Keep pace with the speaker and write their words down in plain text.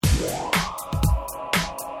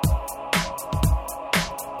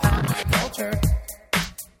culture.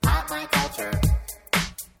 Pop my culture.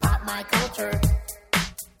 Pop my culture.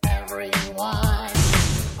 Everyone.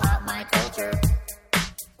 Pop my culture.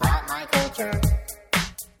 Pop my culture.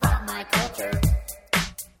 Pop my culture.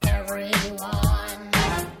 Everyone.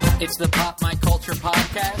 It's the Pop My Culture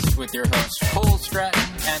podcast with your hosts Cole Stratton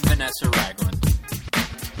and Vanessa Ragland.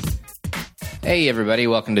 Hey everybody,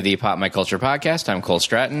 welcome to the Pop My Culture podcast. I'm Cole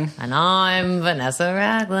Stratton. And I'm Vanessa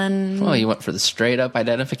Ragland. Well, you went for the straight up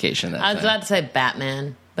identification. I was about to say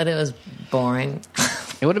Batman, but it was boring.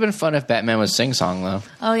 It would have been fun if Batman was sing-song, though.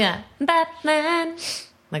 Oh, yeah. Batman.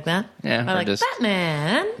 Like that? Yeah, Or or like, just-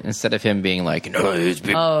 Batman. Instead of him being like, no, he's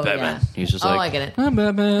big Oh, Batman. yeah. He's just Oh, like, I get it. I'm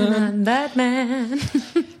Batman. Batman.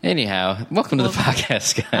 Anyhow, welcome to the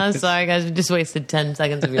podcast, guys. I'm sorry, guys. We just wasted 10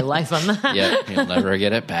 seconds of your life on that. Yep, you'll never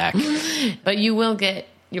get it back. But you will get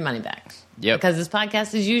your money back. Yep. Because this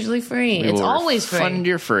podcast is usually free. We It's will always free. Fund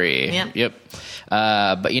your free. Yep.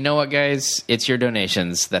 But you know what, guys? It's your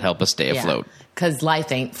donations that help us stay afloat. Because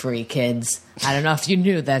life ain't free, kids. I don't know if you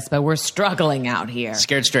knew this, but we're struggling out here.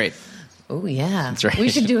 Scared Straight. Oh, yeah. That's right. We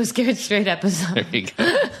should do a Scared Straight episode. There you go.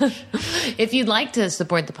 If you'd like to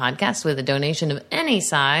support the podcast with a donation of any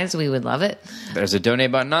size, we would love it. There's a donate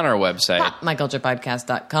button on our website.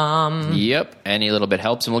 MyCulturePodcast.com. Yep. Any little bit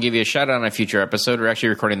helps, and we'll give you a shout out on a future episode. We're actually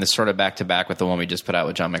recording this sort of back to back with the one we just put out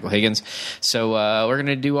with John Michael Higgins. So we're going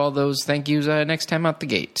to do all those thank yous next time out the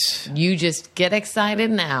gate. You just get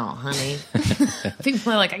excited now, honey.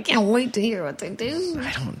 People are like, I can't wait to hear what they do.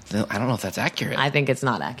 I don't know if that's accurate. I think it's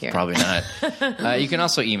not accurate. Probably not. You can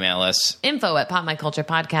also email us.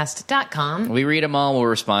 info@popmyculturepodcast.com. We read them all. We'll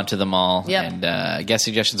respond to them all. Yep. And guest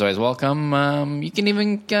suggestions always welcome. You can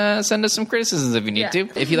even send us some criticisms if you need to.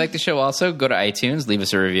 If you like the show also, go to iTunes, leave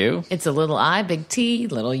us a review. It's a little I, big T,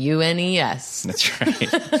 little UNES. That's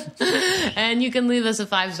right. And you can leave us a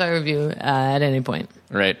 5-star review at any point.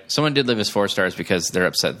 Right. Someone did leave us 4 stars because they're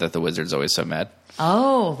upset that the Wizard's always so mad.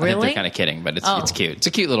 Oh, I think really? they're kind of kidding, but it's Oh. cute. It's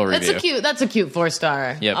a cute little review. That's a cute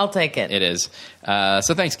 4-star. Yep. I'll take it. It is.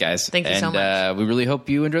 So thanks, guys. Thank you so much. And we really hope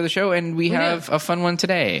you enjoy the show, and we have a fun one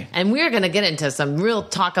today. And we're going to get into some real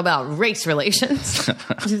talk about race relations.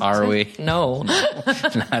 Are we? No.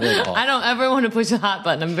 Not at all. I don't ever want to push a hot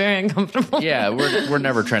button. I'm very uncomfortable. Yeah, we're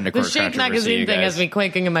never trying to The court Shape controversy, magazine you thing guys. has me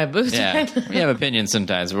quaking in my boots. Yeah, right now. we have opinions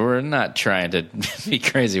sometimes, but we're not trying to be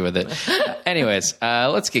crazy with it. Anyways,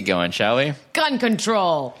 let's get going, shall we? Gun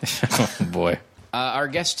control. Oh, boy. Our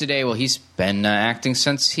guest today, well, he's been acting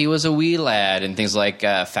since he was a wee lad in things like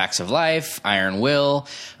Facts of Life, Iron Will,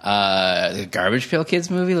 the Garbage Pail Kids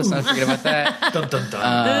movie. Let's not forget about that. Dun, dun,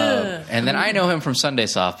 dun. And then I know him from Sunday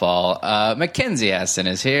Softball. Mackenzie Aston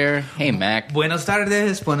is here. Hey, Mac. Buenos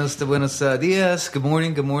tardes, buenos dias. Good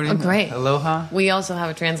morning, good morning. Oh, great. Aloha. We also have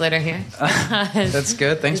a translator here. That's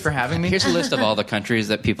good. Thanks for having me. Here's a list of all the countries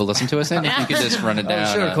that people listen to us in. If you could just run it down.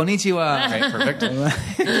 Oh, sure. Konnichiwa. Right, perfect.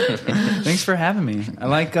 Thanks for having me. I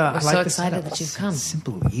like. I like so the excited setup. that you've come.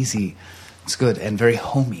 Simple, easy. It's good and very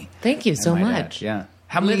homey. Thank you so I might add. much. Yeah.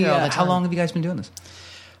 How Live many? here all the How time. long have you guys been doing this?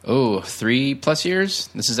 Oh, 3+ years?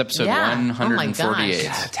 This is episode Yeah. Oh, my 148.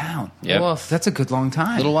 gosh. Out of town. Yep. Woof. That's a good long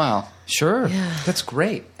time. Little while. Sure. Yeah. That's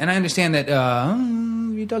great. And I understand that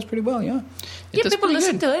he does pretty well. Yeah. Yeah, does people pretty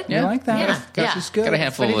listen good. to it. You like that? Yeah. That's just good. Got a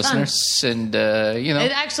handful of Pretty fun. listeners, and, you know.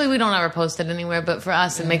 It, actually, we don't ever post it anywhere, but for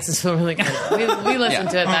us, it makes us feel really good. We listen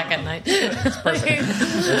to it back at night.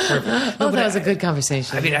 Oh, that was a good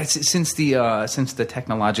conversation. I mean, since the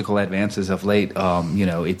technological advances of late,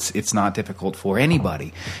 it's not difficult for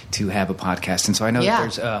anybody to have a podcast, and so I know Yeah. that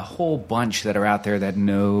there's a whole bunch that are out there that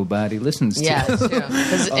nobody listens to. yeah, it's true.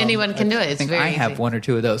 Because anyone can do it. I It's think very I have easy. one or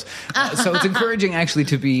two of those, so it's encouraging actually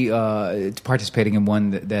to be participating in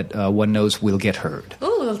one that one knows will get heard.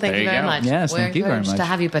 Ooh, well, thank There you you very go. much. Yes, We're thank you very encouraged much. to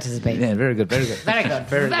have you participate. Yeah, very good, very good. Very good.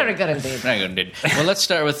 Very good indeed. Very good indeed. Well, let's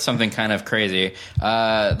start with something kind of crazy.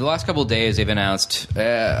 The last couple of days, they've announced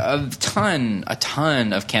a ton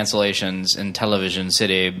of cancellations in Television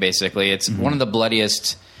City. Basically, it's one of the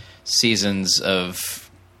bloodiest seasons of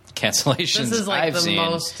cancellations This is like I've the seen.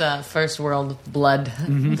 most first world blood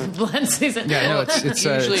season. Yeah, I know it's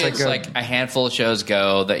Usually it's it's like a handful of shows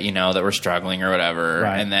go that that were struggling or whatever,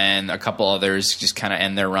 Right. and then a couple others just kind of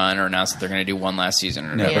end their run or announce that they're going to do one last season or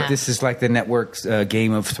no, whatever. Yeah. but this is like the network's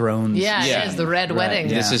Game of Thrones. Yeah, Yeah. it is the Red Right, Wedding.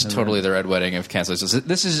 yeah. This is totally the Red Wedding of cancellations.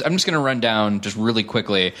 This is. I'm just going to run down just really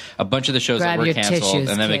quickly a bunch of the shows Grab that were your canceled, tissues,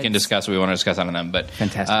 and then we can kids. discuss what we want to discuss on them. But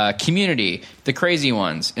Fantastic. Community, The Crazy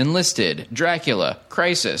Ones, Enlisted, Dracula,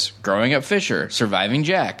 Crisis, Office, Growing Up Fisher, Surviving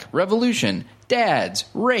Jack, Revolution, Dads,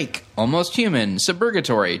 Rake, Almost Human,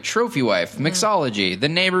 Suburgatory, Trophy Wife, Mixology, The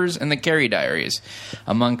Neighbors, and The Carrie Diaries,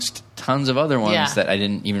 amongst tons of other ones that I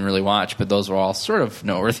didn't even really watch, but those were all sort of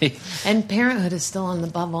noteworthy. And Parenthood is still on the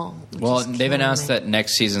bubble. Well, they've announced that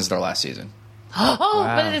next season's their last season.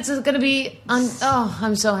 But it's going to be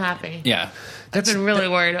I'm so happy. Yeah. I've been really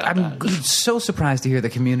worried about I'm that. so surprised to hear the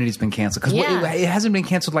Community's been canceled because Yeah. it hasn't been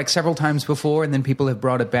canceled like several times before, and then people have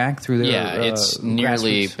brought it back through their Yeah, it's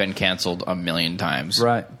nearly grassroots. been canceled a million times.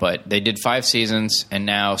 Right. But they did 5 seasons, and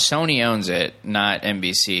now Sony owns it, not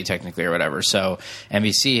NBC technically or whatever. So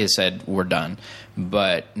NBC has said, we're done.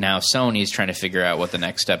 But now Sony's trying to figure out what the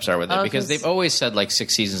next steps are with it, because 'cause- they've always said like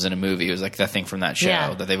 6 seasons in a movie. It was like the thing from that show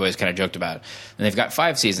Yeah. that they've always kind of joked about. And they've got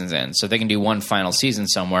 5 seasons in, so they can do one final season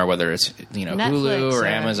somewhere, whether it's Hulu Netflix or or-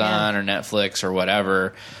 Amazon or Netflix or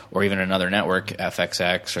whatever, or even another network,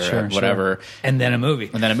 FXX or Sure, whatever. sure. And then a movie.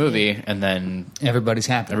 And then a movie, and then Everybody's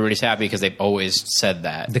happy. everybody's happy because they've always said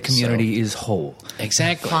that. The community is whole. So-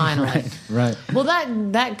 exactly. Finally. Right. Well,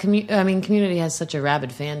 Community has such a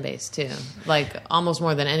rabid fan base too. Like almost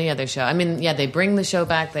more than any other show. I mean, yeah, they bring the show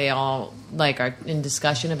back. They all are in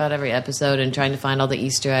discussion about every episode and trying to find all the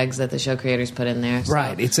Easter eggs that the show creators put in there. So.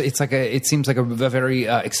 Right. It seems like a very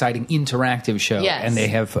exciting interactive show, Yes. and they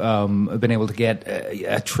have been able to get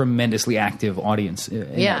a tremendously active audience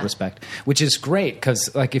in that respect, which is great because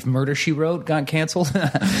like if Murder She Wrote got canceled,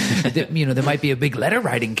 there might be a big letter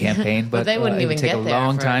writing campaign, but they wouldn't it even would take get a there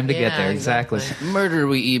long for- time to get yeah, there. Exactly. Murder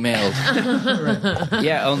we emailed.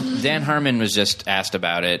 Yeah, Dan Harmon was just asked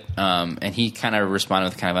about it, and he kind of responded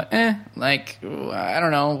with kind of I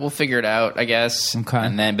don't know, we'll figure it out, I guess. Okay.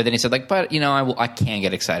 But then he said but I can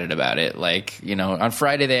get excited about it. On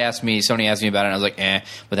Friday Sony asked me about it, and I was like,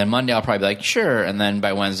 but then Monday I'll probably be like, sure, and then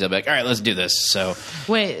by Wednesday I'll be like, all right, let's do this. So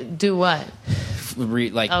Wait, do what?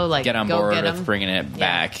 get on go board get with 'em? bringing it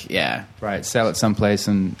back. Yeah. Right, sell it someplace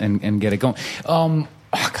and get it going.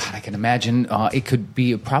 God, I can imagine it could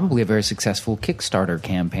be probably a very successful Kickstarter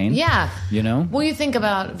campaign. Yeah. Well, you think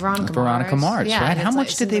about Veronica Mars, Yeah, right? and How it's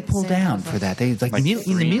much did they isn't it pull the same down number? for that? They in the 3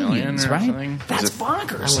 million millions, or right? something? That's Was it- I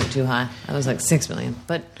bonkers. went too high. I was like 6 million,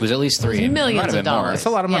 but It was at least 3. millions It might have of been more. dollars. That's a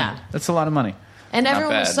lot of money. Yeah. That's a lot of money. and Not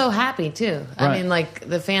everyone was bad. so happy too. Right. I mean,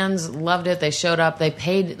 the fans loved it. They showed up. They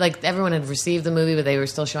paid. Everyone had received the movie, but they were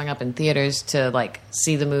still showing up in theaters to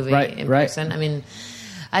see the movie Right, in right. person. I mean,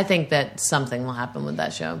 I think that something will happen with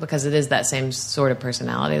that show because it is that same sort of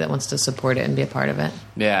personality that wants to support it and be a part of it.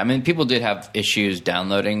 Yeah, I mean, people did have issues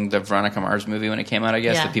downloading the Veronica Mars movie when it came out. I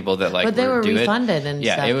guess Yeah. the people that But they were do refunded it, and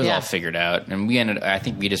yeah, stuff, it was yeah. all figured out, and I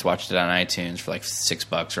think we just watched it on iTunes for like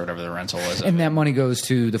 $6 or whatever the rental was. of And it. that money goes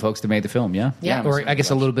to the folks that made the film, yeah? Yeah. Or I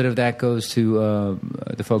guess a little bit of that goes to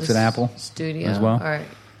the folks at Apple Studio as well. Or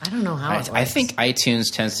I don't know how it works. I think iTunes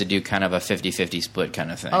tends to do kind of a 50-50 split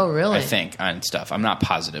kind of thing. Oh, really? I think on stuff. I'm not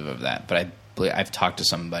positive of that, but I've talked to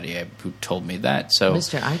somebody who told me that. So,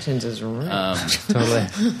 Mr. iTunes is rude. Totally.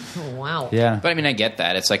 Wow. Yeah. but I mean, I get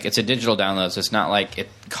that. It's like it's a digital download, so it's not like it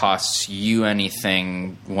costs you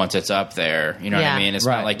anything once it's up there. You know what Yeah. I mean? It's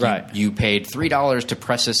Right, not like right. you paid $3 to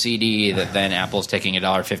press a CD that then Apple's taking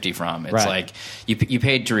 $1.50 from. It's Right. like you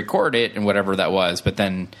paid to record it and whatever that was, but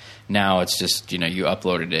then now it's just you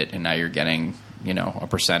uploaded it and now you're getting a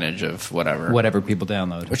percentage of Whatever people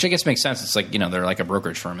download. which I guess makes sense. It's like, they're like a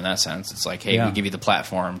brokerage firm in that sense. It's like, hey, Yeah. we give you the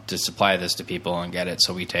platform to supply this to people and get it,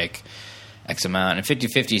 so we take X amount. And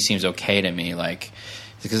 50-50 seems okay to me,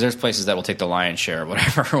 because there's places that will take the lion's share or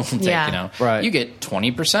whatever. Will take, Yeah. Right. You get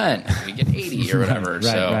 20%, you get 80 or whatever. Right,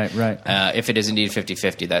 so, right. if it is indeed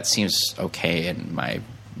 50-50, that seems okay in my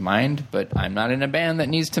mind, but I'm not in a band that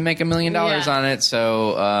needs to make $1 million Yeah. on it,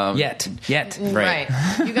 so... Yet. Right.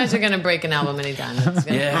 You guys are going to break an album anytime. It's going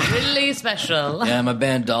to Yeah. be really special. Yeah, my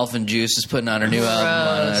band Dolphin Juice is putting out a new album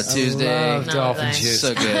on Gross. Tuesday. Love No, Dolphin thanks. Juice.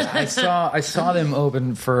 So good. I saw them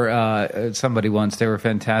open for somebody once. They were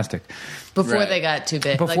fantastic. Before Right. they got too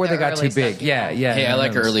big. Before their they got early too big. stuff, Yeah. Hey, I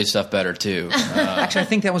like That was- early stuff better too. Actually, I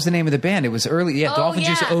think that was the name of the band. It was early. Yeah, Oh, Dolphin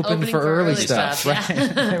Juice yeah, opened opening for early stuff. yeah. Right?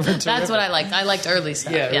 They were That's terrific. what I liked. I liked early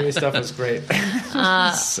stuff. Yeah, Yeah, early stuff was great.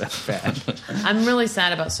 So bad. I'm really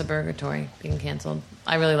sad about Suburgatory being canceled.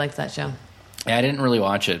 I really liked that show. Yeah, I didn't really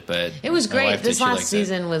watch it, but It was my great. wife did. This She last liked it.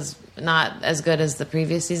 season was not as good as the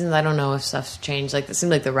previous seasons. I don't know if stuff's changed. It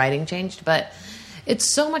seemed like the writing changed, but it's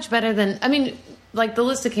so much better than. I mean, the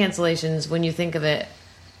list of cancellations when you think of it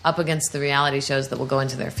up against the reality shows that will go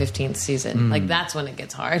into their 15th season. That's when it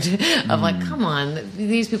gets hard. Of come on,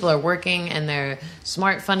 these people are working and they're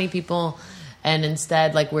smart, funny people, and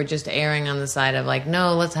instead, we're just erring on the side of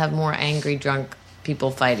no, let's have more angry, drunk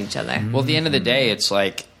people fight each other. Well, at the end of the day, it's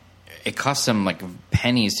like it costs them like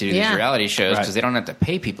pennies to do these reality shows because they don't have to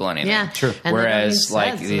pay people anything. Yeah, True. Whereas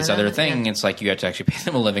like these other things, it's like you have to actually pay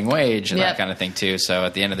them a living wage and that kind of thing too. So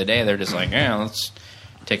at the end of the day, they're just like, yeah, let's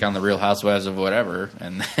take on the Real Housewives of whatever,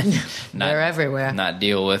 and then they're everywhere. Not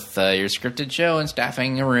deal with your scripted show and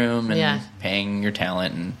staffing a room and paying your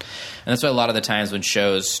talent, and that's why a lot of the times when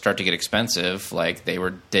shows start to get expensive, like they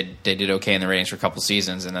did okay in the ratings for a couple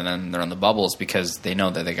seasons, and then they're on the bubbles because they know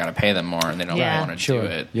that they got to pay them more and they don't want to do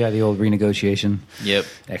it. Yeah, the old renegotiation. Yep.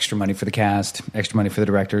 Extra money for the cast, extra money for the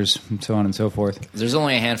directors, and so on and so forth. There's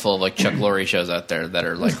only a handful of like Chuck Lorre shows out there that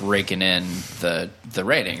are like raking in the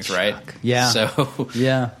ratings, right? Yeah. So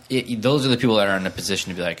those are the people that are in a position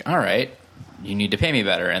to be like, all right, you need to pay me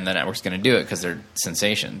better, and the network's going to do it because they're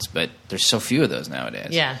sensations. But there's so few of those nowadays.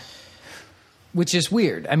 Yeah. Which is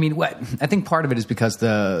weird. I mean, I think part of it is because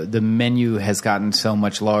the menu has gotten so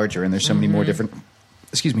much larger, and there's so many more different.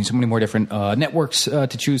 So many more different networks to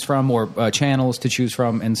choose from, or channels to choose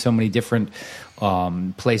from, and so many different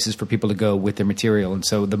places for people to go with their material. And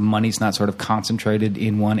so the money's not sort of concentrated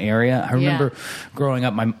in one area. I remember growing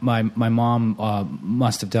up, my mom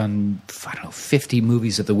must have done, 50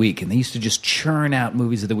 movies of the week, and they used to just churn out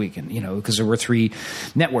movies of the week, and because there were 3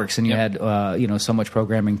 networks, and you had so much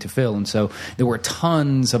programming to fill, and so there were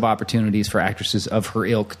tons of opportunities for actresses of her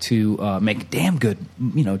ilk to make damn good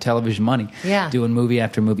television money doing movie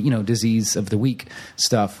after movie, disease of the week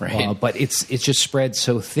stuff. Right. But it's just spread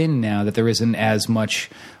so thin now that there isn't as much.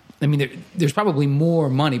 I mean, there's probably more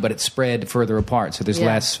money, but it's spread further apart, so there's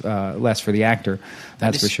less for the actor.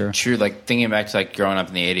 That's for sure. True. Like thinking back to like growing up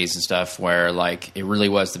in the '80s and stuff, where like it really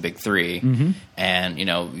was the big 3, and you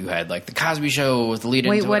had like the Cosby Show with the lead-ins.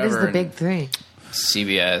 Wait, what is the big 3?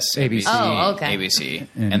 CBS, ABC. Oh, okay. ABC.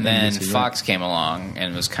 And then NBC, Fox came along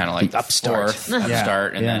and was kind of like Upstart.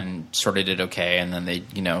 Upstart, and then sort of did okay, and then they,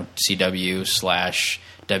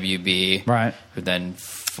 CW/WB, right, who then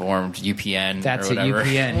formed UPN. That's or whatever.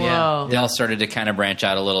 UPN. Whoa. They all started to kind of branch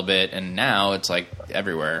out a little bit, and now it's like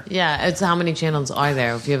everywhere. Yeah, it's how many channels are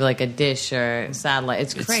there? If you have like a dish or satellite,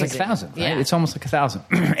 it's crazy. It's like 1,000, right? Yeah. It's almost like 1,000.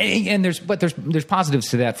 And there's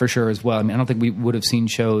positives to that for sure as well. I mean, I don't think we would have seen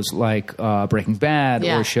shows like Breaking Bad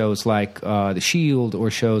or shows like The Shield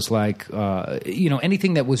or shows like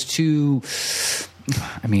anything that was too.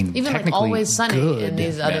 I mean, even technically like Always Sunny good. and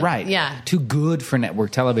these other too good for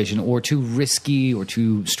network television, or too risky, or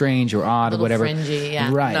too strange, or odd, or whatever. Fringy,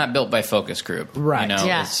 right? Not built by focus group, right?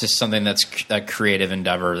 It's just something that's a creative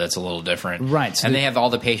endeavor that's a little different, right? So and they have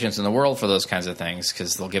all the patience in the world for those kinds of things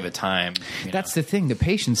because they'll give it time. That's the thing. The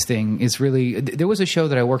patience thing is really. There was a show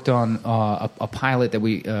that I worked on, a pilot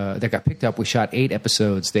that that got picked up. We shot 8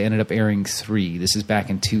 episodes. They ended up airing 3. This is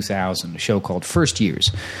back in 2000. A show called First Years,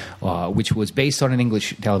 which was based on an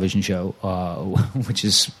English television show, which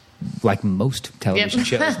is like most television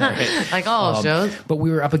shows, like all shows. But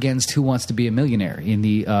we were up against Who Wants to Be a Millionaire in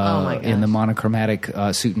the monochromatic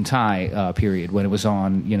suit and tie period when it was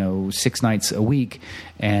on 6 nights a week,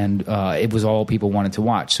 and it was all people wanted to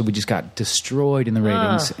watch. So we just got destroyed in the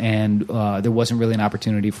ratings, and there wasn't really an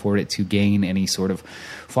opportunity for it to gain any sort of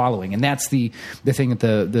following. And that's the thing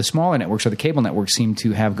that the smaller networks or the cable networks seem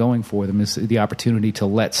to have going for them, is the opportunity to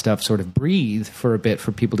let stuff sort of breathe for a bit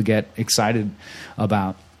for people to get excited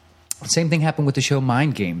about. Same thing happened with the show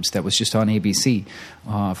Mind Games that was just on ABC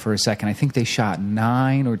for a second. I think they shot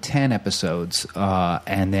 9 or 10 episodes,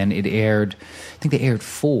 and then it aired. I think they aired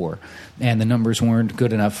 4, and the numbers weren't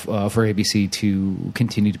good enough for ABC to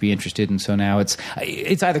continue to be interested. And so now it's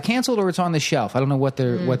either canceled or it's on the shelf. I don't know what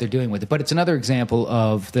they're doing with it, but it's another example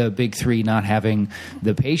of the big 3 not having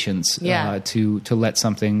the patience to let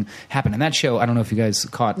something happen. And that show, I don't know if you guys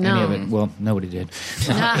caught any of it. Well, nobody did.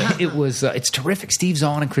 It's terrific. Steve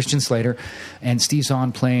Zahn and Christian Slater, and Steve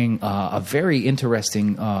Zahn playing a very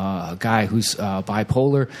interesting guy who's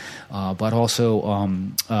bipolar, but also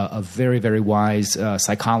a very, very wise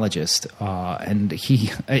psychologist. And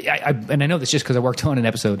I know this just because I worked on an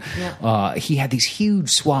episode. He had these huge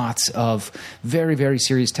swaths of very, very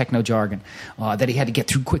serious techno jargon that he had to get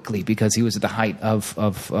through quickly because he was at the height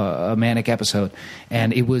of a manic episode,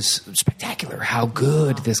 and it was spectacular how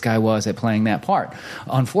good this guy was at playing that part.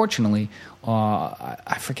 Unfortunately,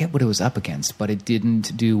 I forget what it was up against, but it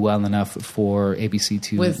didn't do well enough for ABC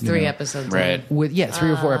to... With 3 episodes. Right. With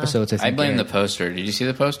 3 or 4 episodes, I think. I blame the poster. Did you see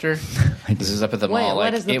the poster? This is up at the mall.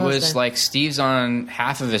 What is the poster? Was like Steve's on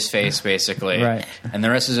half of his face, basically. Right. And the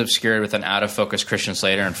rest is obscured with an out-of-focus Christian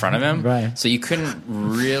Slater in front of him. Right. So you couldn't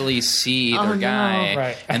really see the guy. No.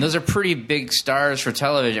 Right. And those are pretty big stars for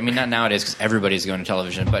television. I mean, not nowadays because everybody's going to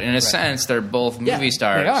television, but in a sense, they're both movie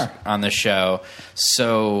stars on the show.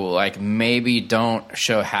 So, like, maybe don't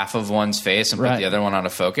show half half of one's face and put Right. the other one out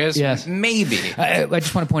of focus. Yes. Maybe. I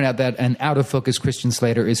just want to point out that an out-of-focus Christian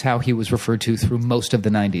Slater is how he was referred to through most of the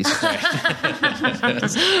 90s.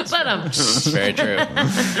 But Very true.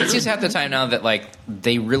 It's just half the time now that like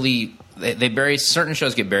they bury certain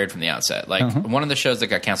shows get buried from the outset. Like one of the shows that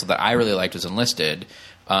got canceled that I really liked was Enlisted,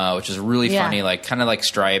 which is really Yeah. funny. Like kind of like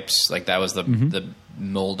Stripes. Like that was the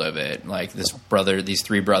mold of it. Like these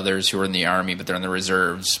three brothers who are in the army, but they're in the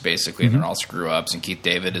reserves basically, and they're all screw ups. And Keith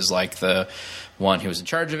David is like the one who was in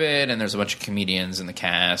charge of it, and there's a bunch of comedians in the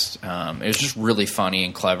cast. It was just really funny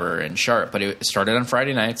and clever and sharp. But it started on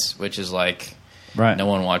Friday nights, which is like. Right. No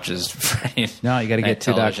one watches Friday. No, you gotta night get to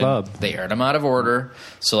that television. club. They aired them out of order.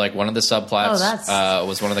 So, like, one of the subplots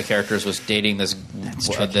was one of the characters was dating this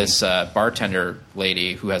bartender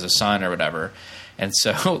lady who has a son or whatever. And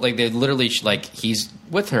so, like, they literally, like, he's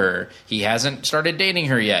with her. He hasn't started dating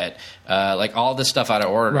her yet. Like, all this stuff out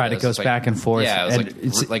of order. Right, it goes like, back and forth. Yeah, And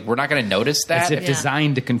it's like we're not going to notice that. As if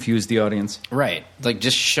designed to confuse the audience. Right. Like,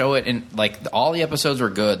 just show it in, like, all the episodes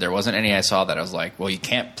were good. There wasn't any I saw that I was like, well, you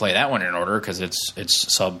can't play that one in order because it's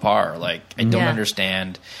subpar. Like, I don't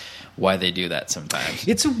understand why they do that sometimes.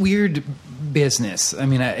 It's a weird business. I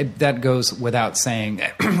mean, that goes without saying.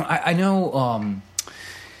 I know,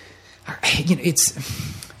 it's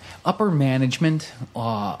upper management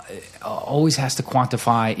always has to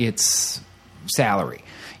quantify its salary.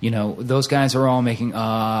 You know, those guys are all making,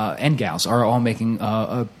 and gals are all making,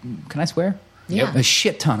 can I swear? Yeah. A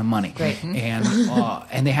shit ton of money. Great. And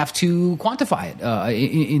they have to quantify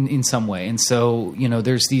it in some way. And so, you know,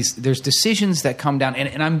 there's decisions that come down,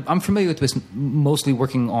 and I'm familiar with this mostly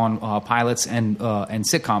working on pilots and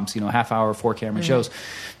sitcoms, you know, half-hour, 4-camera shows,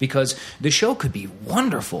 because the show could be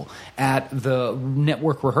wonderful at the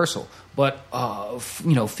network rehearsal, but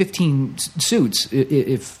 15 suits,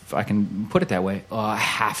 if I can put it that way,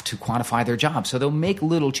 have to quantify their job. So they'll make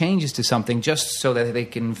little changes to something just so that they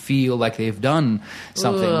can feel like they've done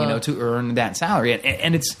something, you know, to earn that salary.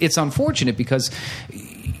 And it's unfortunate because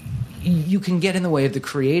you can get in the way of the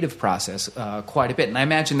creative process quite a bit. And I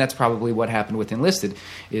imagine that's probably what happened with Enlisted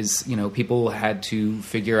is, you know, people had to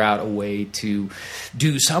figure out a way to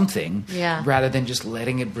do something rather than just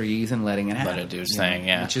letting it breathe and letting it happen. Let it do its thing,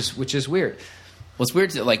 yeah. Which is weird. Well, it's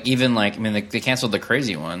weird that, like, even, like, I mean, they canceled the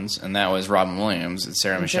Crazy Ones, and that was Robin Williams and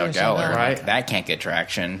Sarah Michelle Gellar. Right. Like, that can't get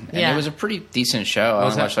traction. And Yeah. it was a pretty decent show. I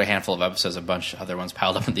only watched like a handful of episodes, a bunch of other ones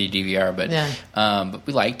piled up on the DVR, but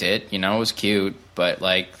we liked it. You know, it was cute. But,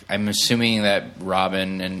 like, I'm assuming that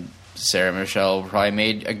Robin and Sarah Michelle probably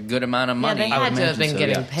made a good amount of money. they had to have been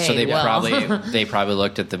getting paid. So they well. probably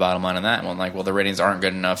looked at the bottom line of that one, like, well, the ratings aren't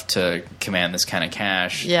good enough to command this kind of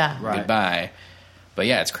cash. Yeah. Right. Goodbye. But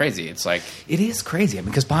yeah, it's crazy. It's like It is crazy. I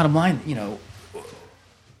mean, because bottom line, you know,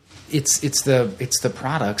 it's the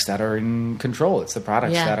products that are in control. It's the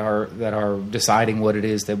products that are deciding what it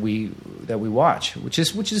is that we watch, which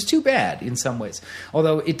is too bad in some ways.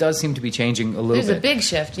 Although it does seem to be changing a little There's bit. a big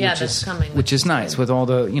shift, that's coming. which is nice with all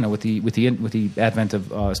the with the advent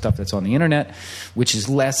of stuff that's on the internet, which is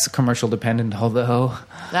less commercial dependent. Although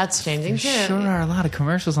That's changing too. there sure are a lot of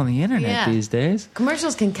commercials on the internet Yeah. these days.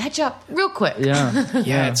 Commercials can catch up real quick. Yeah,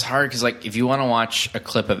 yeah, it's hard because like if you want to watch a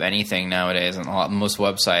clip of anything nowadays on most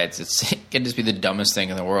websites, it can just be the dumbest thing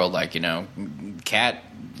in the world. Like, you know, cat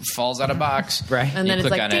falls out of box, Right. And then You it's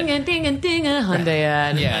click like on it. ding and ding a Hyundai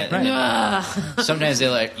ad. Yeah, Ah. sometimes they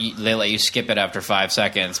let you skip it after 5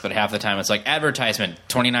 seconds, but half the time it's like advertisement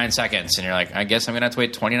 29 seconds, and you're like, I guess I'm gonna have to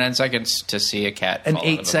wait 29 seconds to see a cat. an fall out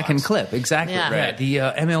of a 8-second box. clip, exactly. Yeah. Right. The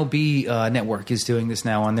MLB network is doing this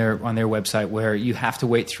now on their website, where you have to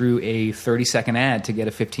wait through a 30-second ad to get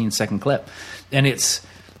a 15-second clip, and it's,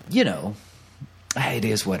 you know, it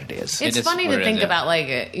is what it is. It's is funny what to it think is, yeah. about,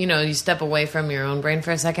 like, you know, you step away from your own brain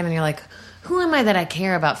for a second and you're like, who am I that I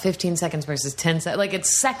care about 15 seconds versus 10 seconds? Like,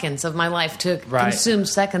 it's seconds of my life to Right. consume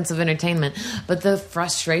seconds of entertainment. But the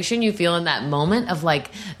frustration you feel in that moment of,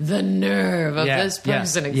 like, the nerve of Yeah, this yeah,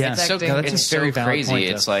 person yeah. So expecting. No, that's a it's very so valid crazy. point,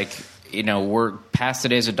 though. It's like, you know, we're past the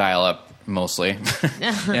days of dial-up. Mostly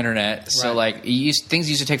internet. So like things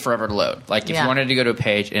used to take forever to load. Like if Yeah. you wanted to go to a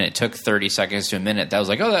page and it took 30 seconds to a minute, that was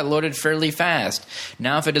like, oh, that loaded fairly fast.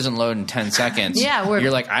 Now if it doesn't load in 10 seconds,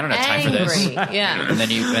 you're like, I don't have time for this. angry. Yeah. And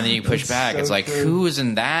then you push back. It's like, who is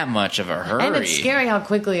in that much of a hurry? And it's scary how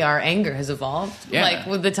quickly our anger has evolved. Yeah. Like,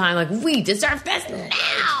 with the time, like, we deserve this now.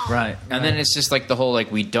 Right. And then it's just like the whole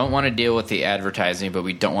like we don't want to deal with the advertising, but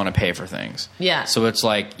we don't want to pay for things. Yeah. So it's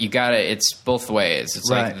like it's both ways. It's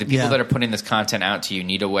Right. like the people Yeah. that are putting this content out to you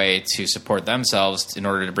need a way to support themselves in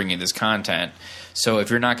order to bring you this content. So if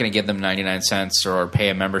you're not going to give them 99 cents or pay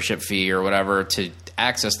a membership fee or whatever to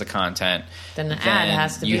access the content, Then the ad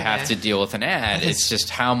has to you be have there. to deal with an ad. It's just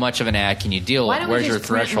how much of an ad can you deal Why with? don't Where's we your just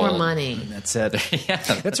print threshold? more money? That's it. Yeah.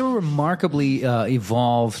 That's a remarkably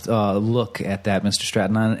evolved look at that, Mr.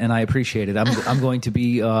 Stratton, and I appreciate it. I'm going to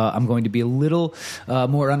be a little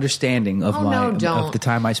more understanding of of the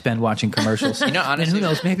time I spend watching commercials. You know, honestly, and who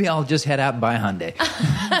knows? Maybe I'll just head out and buy a Hyundai.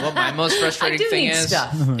 Well, my most frustrating I do thing need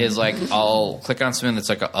stuff. is like I'll click on something that's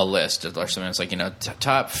like a list or something that's like,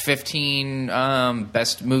 top 15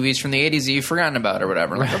 best movies from the 80s that you've forgotten about or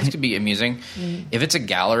whatever. Like, this could be amusing. If it's a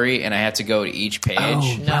gallery and I have to go to each page,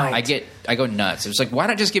 right. I go nuts. It's like, why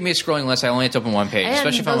not just give me a scrolling list? I only have to open one page, And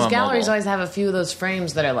especially if I'm those on galleries mobile. always have a few of those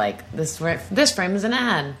frames that are like, this frame is an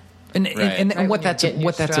ad. And Right. and Right, what when that's you're getting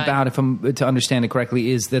what your that's stride. about, if I'm to understand it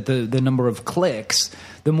correctly, is that the number of clicks,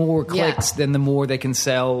 the more clicks, then the more they can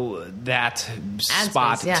sell that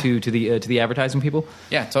spot space, yeah. to the advertising people.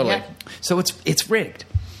 Yeah, totally. Yeah. So it's rigged.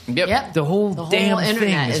 Yep. Yep. The whole damn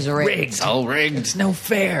internet thing is rigged. It's all rigged. It's no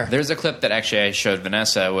fair. There's a clip that actually I showed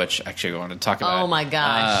Vanessa, which actually I wanted to talk about. Oh, my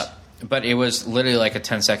gosh. But it was literally like a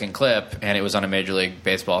 10-second clip, and it was on a Major League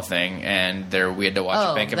Baseball thing, and we had to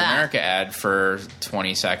watch a Bank of America ad for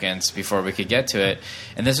 20 seconds before we could get to it.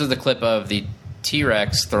 And this was the clip of the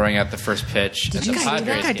T-Rex throwing out the first pitch at the Padres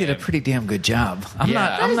That guy game. did a pretty damn good job. I'm Yeah.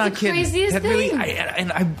 not That is the kidding. craziest That really,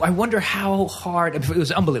 thing. I wonder how hard. It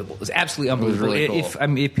was unbelievable. It was absolutely unbelievable. really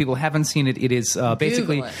cool. If people haven't seen it, it is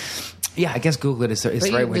basically. it. Yeah, I guess Google it is the But right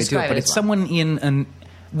you way to do it. describe But it it's as well. someone in an.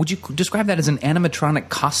 Would you describe that as an animatronic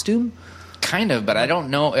costume? Kind of, but I don't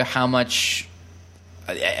know how much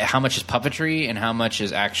is puppetry and how much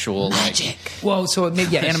is actual magic. Well, so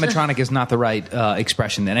animatronic is not the right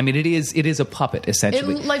expression. Then I mean, it is a puppet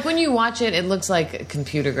essentially. Like when you watch it, it looks like a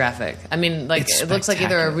computer graphic. I mean, like It's it looks like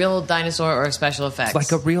either a spectacular. real dinosaur or a special effects.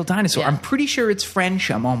 Like a real dinosaur. Yeah. I'm pretty sure it's French.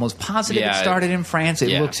 I'm almost positive Yeah, it started in France. It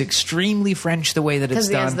yeah. looks extremely French the way that it's because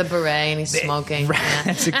he done. has the beret and he's smoking. Right, Yeah.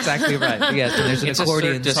 that's exactly right. Yes, and there's an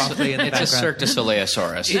accordion softly in the it's a background. Cirque du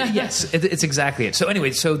Soleil-saurus. Yes, it's exactly it. So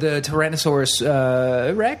anyway, so the Tyrannosaurus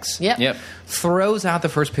Rex Yep. throws out the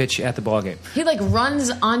first pitch at the ballgame. He like runs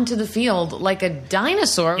onto the field like a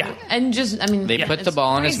dinosaur Yeah. and just, I mean, They put the it's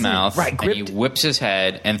ball in his crazy. mouth, Right, and he gripped. whips his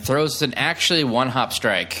head and throws an actually one-hop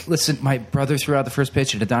strike. Listen, my brother threw out the first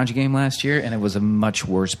pitch at a Dodger game last year, and it was a much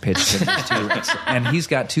worse pitch than the T-Rex. And he's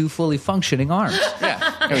got two fully functioning arms. Yeah,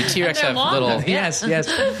 I mean, T-Rex They're have longer. little. Yes, yes.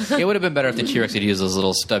 It would have been better if the T-Rex had used those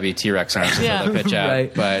little stubby T-Rex arms to Yeah. throw the pitch out.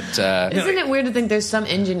 Right. But Isn't it weird to think there's some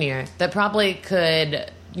engineer that probably could,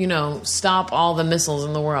 stop all the missiles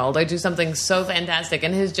in the world or do something so fantastic,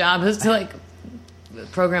 and his job is to like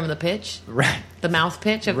program the pitch, Right. the mouth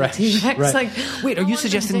pitch of Right. the T-Rex. Right. Like, Wait, are how you long does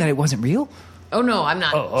suggesting it that take? it wasn't real? Oh no, I'm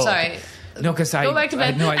not. Oh. Sorry. No, because Go back to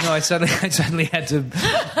bed. I suddenly had to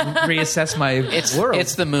reassess my world.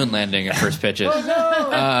 it's the moon landing at first pitches.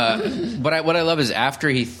 But what I love is after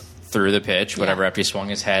he threw the pitch, whatever, Yeah. after he swung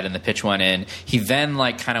his head and the pitch went in, he then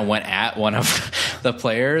like kind of went at one of the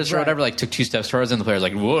players or Right. whatever, like took two steps towards him. The player's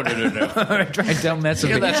like, "Whoa, no!" Right, don't mess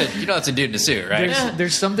with me. that's a dude in a suit, right?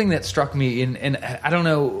 There's something that struck me and I don't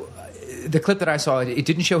know. The clip that I saw, it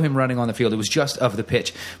didn't show him running on the field. It was just of the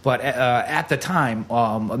pitch. But at the time,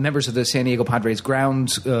 members of the San Diego Padres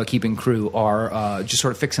groundskeeping crew are just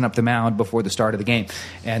sort of fixing up the mound before the start of the game.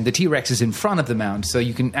 And the T-Rex is in front of the mound, so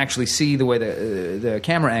you can actually see the way the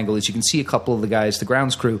camera angle is. You can see a couple of the guys, the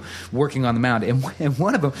grounds crew, working on the mound. And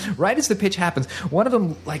one of them, right as the pitch happens, one of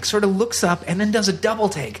them like sort of looks up and then does a double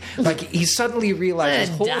take. Like he suddenly realizes,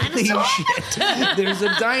 A holy dinosaur? shit, there's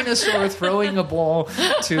a dinosaur throwing a ball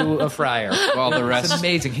to a fryer. While the rest, It's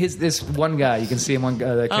amazing. This one guy, you can see him on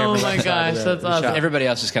the camera. Oh my left side gosh, of the- that's the awesome. shot. everybody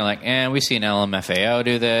else is kind of like, we've seen LMFAO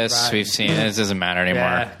do this. Right. We've seen it doesn't matter anymore.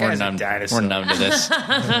 Yeah, we're guy's a numb. dinosaur. We're numb to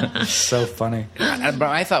this. So funny. But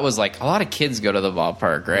I thought was like a lot of kids go to the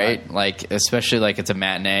ballpark, right? Like especially like it's a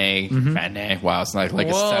matinee. Mm-hmm. Matinee. Wow, it's not like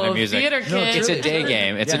it's sound Whoa, of music. theater kid. It's a day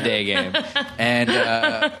game. It's a day game, and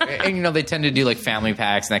they tend to do like family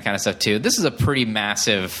packs and that kind of stuff too. This is a pretty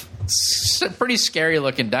massive, pretty scary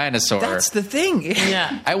looking dinosaur. That's the thing.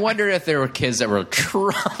 Yeah. I wonder if there were kids that were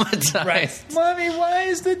traumatized. Mommy, why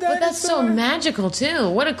is the dinosaur? But that's so magical too.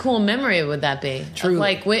 What a cool memory would that be? Truly.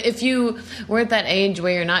 Like if you were at that age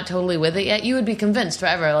where you're not totally with it yet, you would be convinced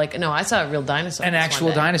forever. Like, no, I saw a real dinosaur. An this actual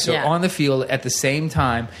one day. dinosaur Yeah. on the field at the same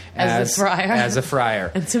time As the friar. As a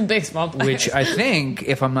friar. And some baseball players. Which I think,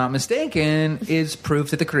 if I'm not mistaken, is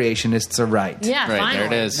proof that the creationists are right. yeah, Right, finally.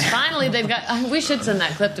 there it is. Finally, they've got. We should send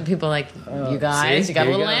that clip to people people like, you guys, See? you got a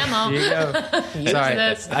Here little go. ammo. Here you go. Use Sorry,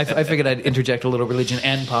 this. I figured I'd interject a little religion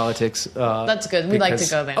and politics. That's good. We like to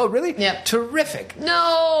go there. Oh, really? Yep. Terrific.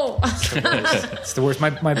 No. It's the worst.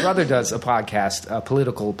 My brother does a podcast, a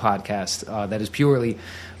political podcast that is purely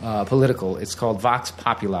political. It's called Vox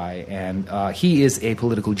Populi, and he is a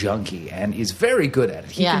political junkie and is very good at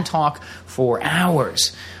it. He Yeah. can talk for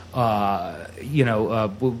hours.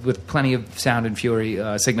 With plenty of sound and fury,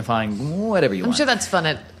 signifying whatever you I'm want. sure that's fun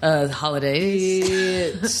at holidays.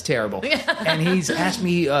 It's terrible. And he's asked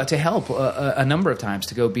me to help a number of times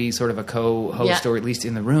to go be sort of a co-host Yeah. or at least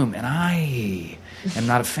in the room. And I am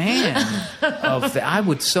not a fan of that. I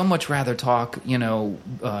would so much rather talk,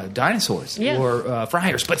 dinosaurs Yeah. or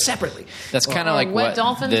friars, but separately. That's kind of Or like wet what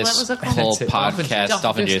dolphins, this what was it called? whole That's it, dolphin podcast, juice.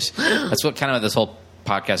 Dolphin Juice. That's what kind of this whole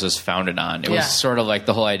podcast was founded on. It Yeah. was sort of like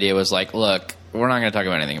the whole idea was like, look, we're not going to talk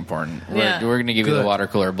about anything important. Yeah. We're going to give you the Good. water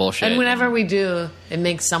cooler bullshit. And whenever we do, it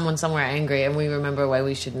makes someone somewhere angry, and we remember why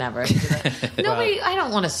we should never do that. I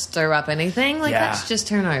don't want to stir up anything. Like, Yeah. let's just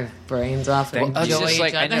turn our brains off and Well, it's enjoy just each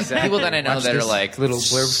like I other. know people that I know Watch that are this like little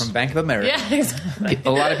blurb from Bank of America. Yeah, exactly. a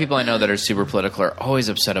lot of people I know that are super political are always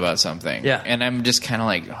upset about something. Yeah. And I'm just kind of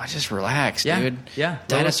like, just relax, Yeah. dude. Yeah.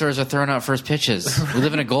 Dinosaurs are throwing out first pitches. We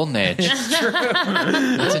live in a golden age.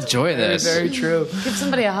 Let's enjoy this. Very true. Give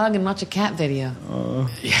somebody a hug and watch a cat video.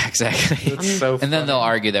 Yeah, exactly. It's so And then they'll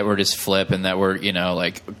argue that we're just flip and that we're,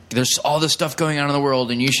 like, there's all this stuff going on in the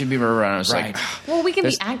world and you should be around. It's Right. like, Well, we can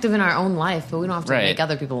There's- be active in our own life, but we don't have to Right. make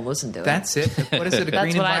other people listen to it. That's it. What is it? A That's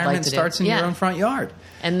green what I'd like environment to do. starts in Yeah. your own front yard.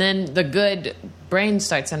 And then the good brain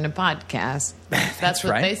starts on the podcast. That's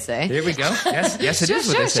what right. they say. There we go. Yes, it is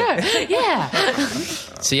what they say. Sure. Yeah.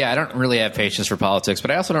 so yeah, I don't really have patience for politics,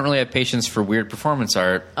 but I also don't really have patience for weird performance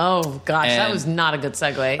art. Oh gosh, that And- was not a good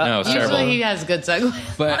segue. No, it's Usually terrible. he has good segue.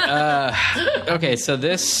 But, okay, so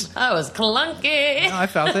this, That was clunky. No, I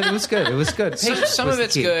felt it. It was good. It was good. Patience some was of the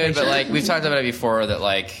it's key. good, but Patience. like, we've talked about it before that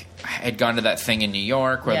like, I had gone to that thing in New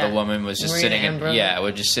York where Yeah. the woman was just Marina sitting in, Ambrose.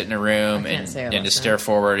 would just sit in a room I can't and, say her and last just name. stare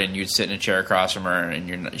forward, and you'd sit in a chair across from her,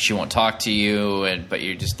 and she won't talk to you, but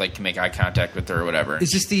you just like can make eye contact with her or whatever.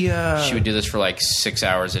 Is this the? She would do this for like 6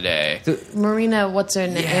 hours a day. Marina, what's her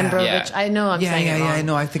name? Yeah. Ambrovich. Yeah. I know I'm saying it wrong. I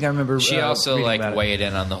know. I think I remember. She also reading like about it. weighed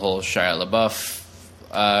in on the whole Shia LaBeouf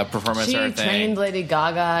performance She art thing. trained Lady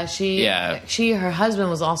Gaga. Her husband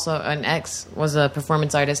was also was a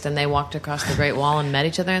performance artist, and they walked across the Great Wall and met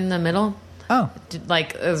each other in the middle. Oh,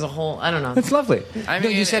 Like it was a whole. I don't know. that's lovely. I No,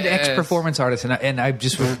 mean, you said it's- ex-performance artist, and I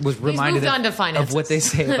just was reminded moved on to finances. of what they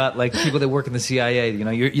say about like people that work in the CIA.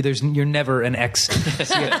 You're never an ex.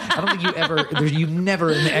 I don't think you never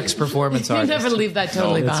an ex-performance You artist. never leave that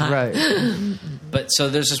totally That's behind. right. But so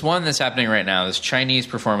there's this one that's happening right now, this Chinese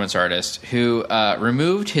performance artist who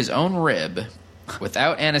removed his own rib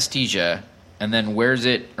without anesthesia and then wears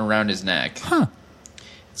it around his neck. Huh.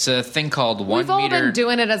 It's a thing called 1 We've all meter. been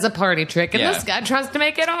doing it as a party trick, and Yeah. this guy tries to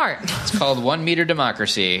make it art. It's called 1 meter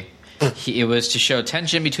democracy. It was to show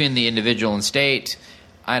tension between the individual and state.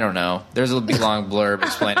 I don't know. There's a big long blurb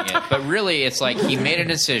explaining it, but really, it's like he made a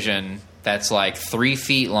decision that's like 3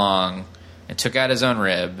 feet long and took out his own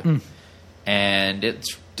rib, and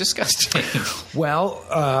it's disgusting. Well,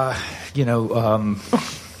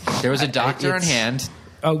 There was a doctor on It's- hand,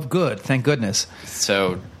 oh, good. Thank goodness.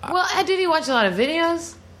 so Well, did he watch a lot of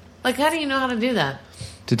videos? Like, how do you know how to do that?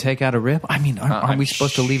 To take out a rib? I mean, aren't I'm we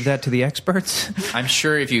supposed to leave that to the experts? I'm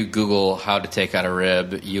sure if you Google how to take out a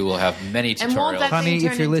rib, you will have many And won't tutorials. that Honey, thing if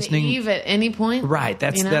turn you're into listening- Eve at any point? Right.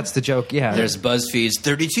 That's You know? that's the joke. Yeah. There's BuzzFeed's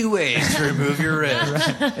 32 ways to remove your rib.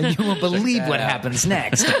 and you won't believe what out. happens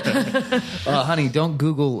next. Honey, don't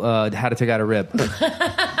Google how to take out a rib.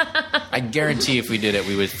 I guarantee if we did it,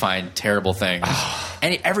 we would find terrible things.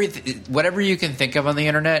 Whatever you can think of on the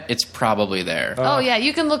internet, it's probably there. Oh, yeah,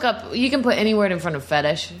 you can look up, you can put any word in front of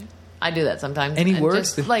fetish. I do that sometimes. Any And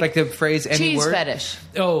words? just, Like the phrase any cheese word? fetish.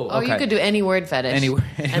 Oh, Or you okay. could do any word fetish. Any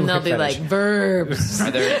and they'll word be fetish. like, verbs.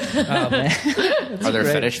 Are there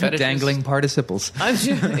fetish fetishes? Dangling participles. I'm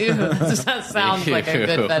sure. Ew, that sounds like a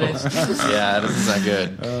good fetish. Yeah, that doesn't sound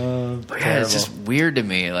good. But yeah, it's just weird to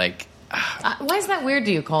me. Like, Why is that weird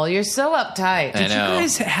to you, Cole? You're so uptight. I Did know. you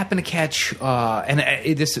guys happen to catch?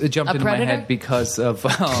 This jumped A into my predator? head because of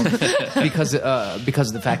because of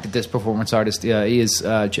the fact that this performance artist is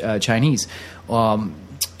Chinese. Oh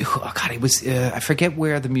God, it was I forget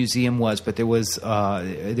where the museum was, but there was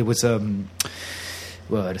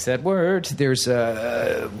what is that word? There's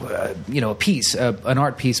a piece, an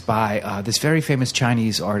art piece by this very famous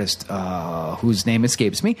Chinese artist whose name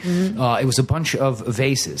escapes me. It was a bunch of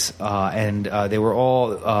vases, and they were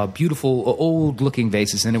all beautiful, old-looking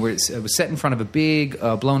vases, and it was set in front of a big,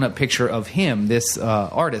 blown-up picture of him, this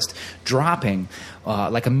artist, dropping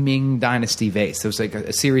like a Ming Dynasty vase. There was like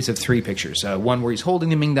a series of 3 pictures. One where he's holding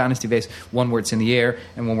the Ming Dynasty vase, one where it's in the air,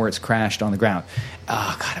 and one where it's crashed on the ground.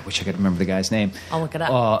 God, I wish I could remember the guy's name. I'll look it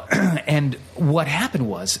up. And what happened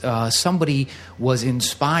was somebody was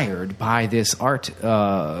inspired by this art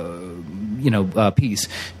piece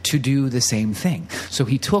to do the same thing. So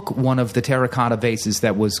he took one of the terracotta vases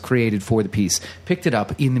that was created for the piece, picked it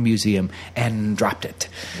up in the museum, and dropped it.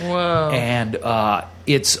 Whoa. And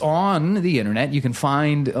it's on the internet. You can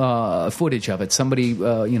find footage of it. Somebody,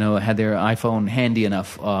 had their iPhone handy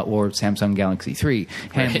enough, or Samsung Galaxy 3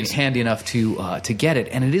 handy enough to get it.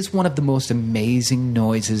 And it is one of the most amazing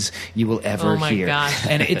noises you will ever hear. Gosh.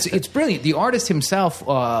 And it's brilliant. The artist himself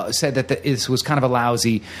said that this was kind of a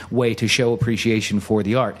lousy way to show appreciation for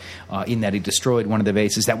the art, in that he destroyed one of the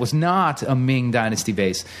vases that was not a Ming Dynasty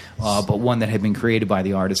vase, but one that had been created by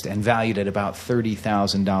the artist and valued at about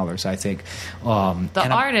 $30,000, I think. The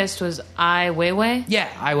artist was Ai Weiwei? Yeah,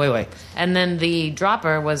 Ai Weiwei. And then the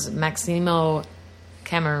dropper was Maximo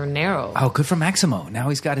Camarnero. Oh, good for Maximo. Now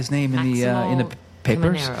he's got his name in the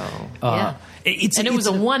papers. Camarnero. Yeah. It was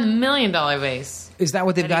a $1 million vase. Is that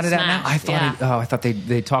what they've got it at now? I thought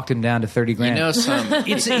they talked him down to $30,000.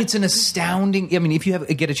 It's an astounding. I mean, if you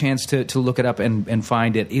get a chance to look it up and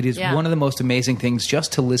find it, it is one of the most amazing things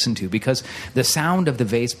just to listen to, because the sound of the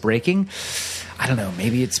vase breaking. I don't know,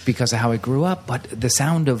 maybe it's because of how I grew up, but the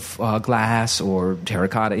sound of glass or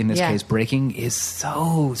terracotta, in this case, breaking is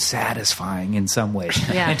so satisfying in some ways.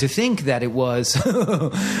 Yeah. And to think that it was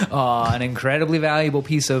an incredibly valuable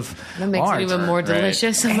piece of that makes art. It even more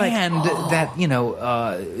delicious. Right. And that,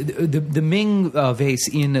 the Ming vase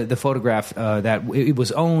in the photograph, that it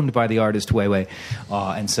was owned by the artist Weiwei.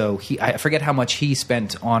 And so I forget how much he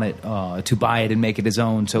spent on it to buy it and make it his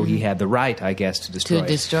own, so he had the right, I guess, to destroy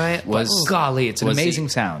it. Golly, it's an amazing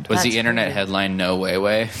sound. Was the internet headline "No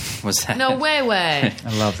Weiwei"? Was that No Weiwei?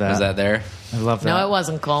 I love that. Was that there? I love that. No, it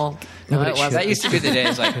wasn't, Cole. No, it wasn't. That used to be the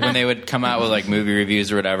days when they would come out with movie reviews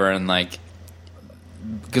or whatever, and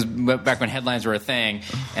because back when headlines were a thing,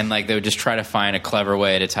 and they would just try to find a clever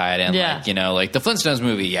way to tie it in, the Flintstones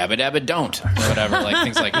movie, Yabba Dabba Don't, or whatever,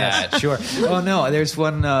 things like that. Sure. Oh no, there's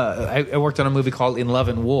one. I worked on a movie called In Love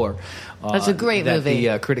and War. That's a great movie.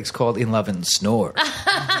 The critics called In Love and Snore.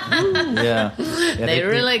 Yeah, they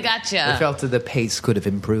really got you. They felt that the pace could have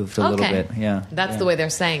improved a little bit. Yeah, that's the way they're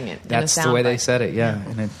saying it. That's the way they said it. Yeah,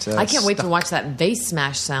 and it. I can't wait to watch that vase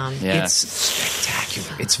smash sound. Yeah. It's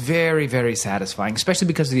spectacular. It's very, very satisfying, especially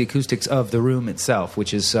because of the acoustics of the room itself,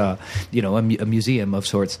 which is a museum of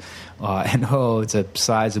sorts. And it's a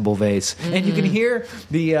sizable vase, and you can hear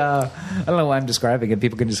the. I don't know why I'm describing it.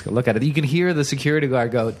 People can just look at it. You can hear the security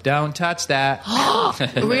guard go, "Don't touch that."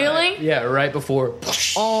 Really? Yeah, right before.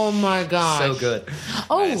 Oh my god! So good.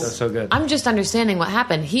 Oh, so good. I'm just understanding what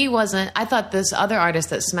happened. He wasn't. I thought this other artist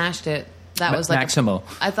that smashed it. That was Maximo.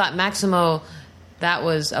 I thought Maximo. That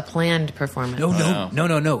was a planned performance.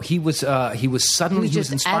 No. He was suddenly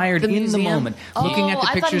inspired in the moment, looking at the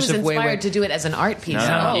pictures of Weiwei. I thought he was inspired to do it as an art piece.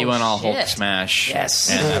 No, he went all Hulk smash.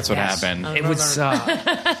 Yes, and that's what happened. It was.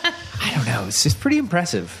 I don't know. It's just pretty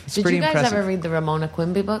impressive. Did you guys ever read the Ramona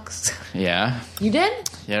Quimby books? Yeah. You did?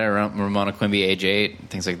 Yeah, Ramona Quimby, age 8,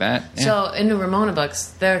 things like that. Yeah. So in the Ramona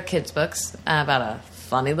books, they're kids' books about a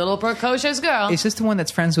funny little precocious girl. Is this the one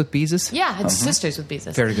that's friends with Beezus? Yeah, it's sisters with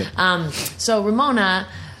Beezus. Very good. So Ramona,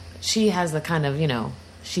 she has the kind of,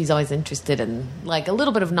 she's always interested in a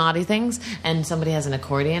little bit of naughty things, and somebody has an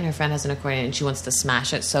accordion, her friend has an accordion, and she wants to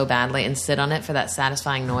smash it so badly and sit on it for that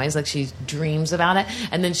satisfying noise, she dreams about it,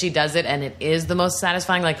 and then she does it, and it is the most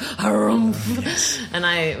satisfying, yes. And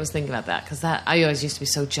I was thinking about that, because I always used to be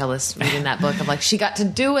so jealous reading that book of she got to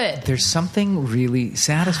do it. There's something really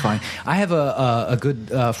satisfying. I have a good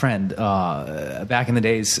friend back in the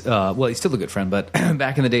days, he's still a good friend, but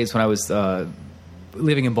back in the days when I was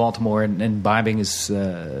living in Baltimore and imbibing as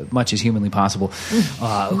much as humanly possible,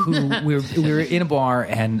 who we were in a bar,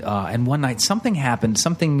 and one night something happened.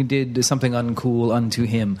 Something did something uncool unto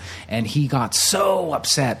him, and he got so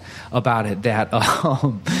upset about it that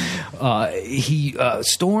he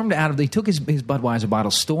stormed out of. He took his Budweiser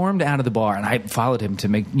bottle, stormed out of the bar, and I followed him to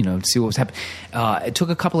see what was happening. It took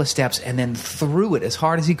a couple of steps and then threw it as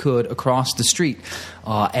hard as he could across the street.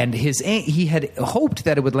 And he had hoped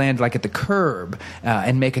that it would land like at the curb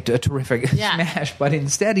and make it a terrific smash, but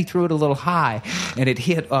instead he threw it a little high, and it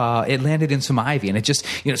hit. It landed in some ivy, and it just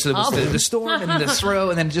so there was the storm and the throw,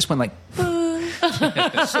 and then it just went like.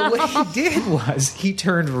 So what he did was he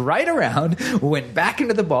turned right around, went back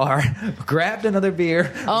into the bar, grabbed another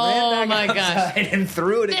beer, ran back outside, and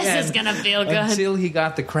threw it again. This is gonna feel good until he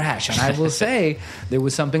got the crash. And I will say there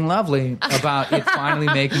was something lovely about it finally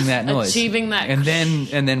making that noise, achieving that. And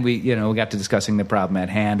then we got to discussing the problem at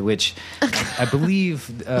hand, which I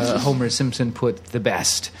believe Homer Simpson put the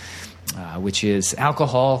best. Which is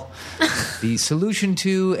alcohol, the solution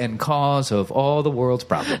to and cause of all the world's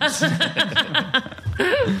problems. I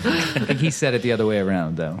think he said it the other way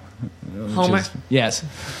around, though. Homer? Yes.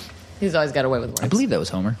 He's always got away with words. I believe that was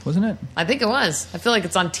Homer, wasn't it? I think it was. I feel like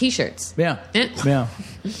it's on T-shirts. Yeah. Yeah.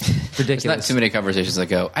 Ridiculous. There's not too many conversations that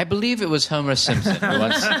go, I believe it was Homer Simpson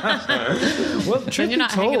once. Well, Then you're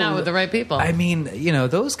not hanging out with the right people. I mean,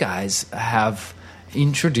 those guys have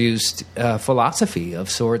introduced philosophy of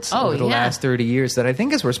sorts over the last 30 years that I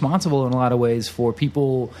think is responsible in a lot of ways for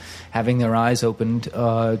people having their eyes opened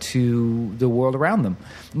to the world around them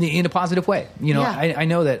in a positive way. I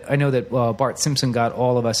know that Bart Simpson got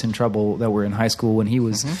all of us in trouble that were in high school when he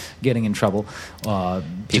was getting in trouble.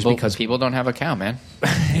 Because people don't have a cow, man.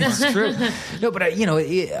 It's true. No, but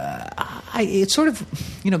it's sort of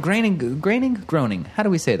groaning. How do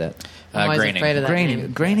we say that? I'm always afraid of that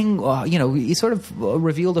name. Graining. He sort of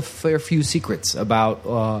revealed a fair few secrets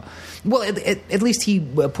about. At least he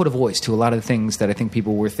put a voice to a lot of the things that I think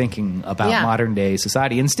people were thinking about modern day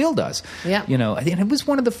society, and still does. Yeah. I think it was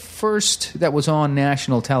one of the first that was on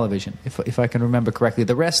national television, if I can remember correctly.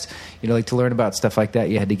 The rest, like to learn about stuff like that,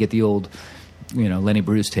 you had to get the old. Lenny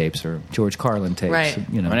Bruce tapes or George Carlin tapes. Right.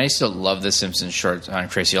 I used to love the Simpsons shorts on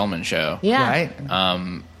Tracy Ullman show. Yeah. Right.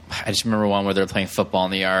 I just remember one where they're playing football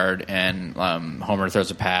in the yard, and Homer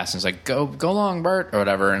throws a pass, and it's like, "Go long, Bart," or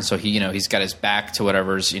whatever. And so he's got his back to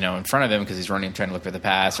whatever's in front of him because he's running, trying to look for the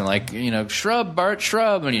pass, and like shrub, Bart,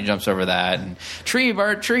 shrub, and he jumps over that, and tree,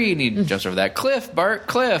 Bart, tree, and he jumps over that, cliff, Bart,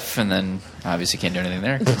 cliff, and then obviously can't do anything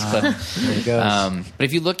there. There he goes. But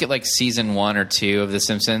if you look at like season 1 or 2 of The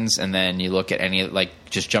Simpsons, and then you look at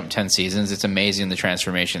just jump 10 seasons, it's amazing the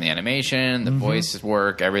transformation, the animation, the voice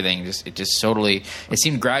work, everything. It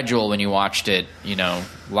seemed gradual when you watched it,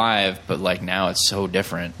 live, but like now it's so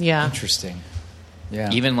different. Yeah. Interesting. Yeah.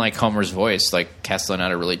 Even like Homer's voice, like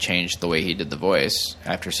Castellaneta really changed the way he did the voice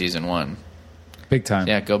after season 1. Big time.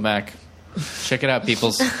 Yeah, go back. Check it out,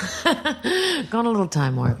 peoples. Gone a little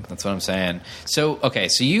time warp. That's what I'm saying. So, okay,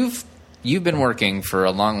 so you've been working for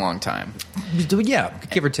a long, long time. Yeah,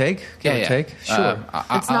 give or take. Give or take. Sure.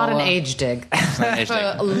 It's not an age dig.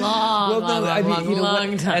 For a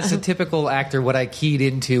long time. As a typical actor, what I keyed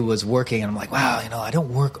into was working, and I'm like, wow, I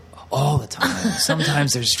don't work all the time.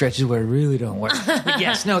 Sometimes there's stretches where I really don't work. But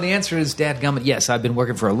yes, no, the answer is dadgummit. Yes, I've been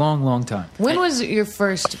working for a long, long time. When was your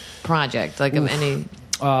first project? Like of any...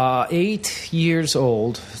 8 years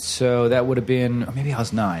old, so that would have been maybe I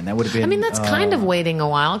was 9. That would have been. I mean, that's kind of waiting a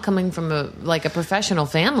while, coming from a professional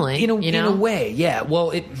family. In a way, yeah.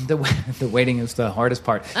 Well, the waiting is the hardest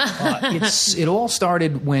part. It all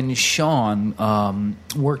started when Sean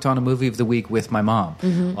worked on a movie of the week with my mom.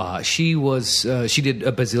 Mm-hmm. She did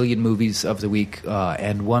a bazillion movies of the week,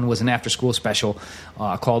 and one was an after school special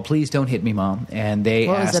called "Please Don't Hit Me, Mom." And they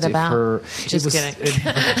asked was it about? Kidding.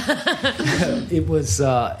 It was.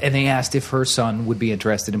 And they asked if her son would be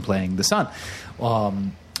interested in playing the son,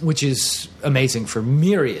 which is amazing for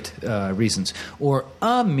myriad reasons, or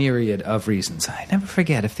a myriad of reasons. I never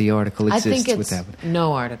forget if the article exists. I think it's with that.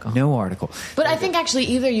 No article. No article. But I think actually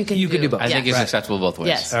either you can do both. I think it's acceptable both ways.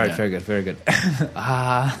 Yes. All right, very good, very good.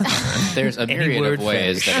 There's a myriad of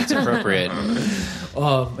ways that it's appropriate.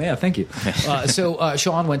 Yeah, thank you. So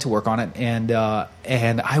Sean went to work on it, and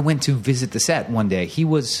I went to visit the set one day.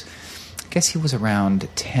 I guess he was around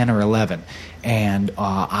 10 or 11, and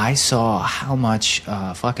I saw how much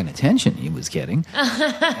fucking attention he was getting,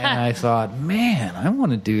 and I thought, man, I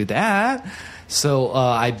want to do that. So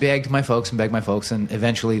I begged my folks, and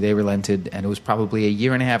eventually they relented, and it was probably a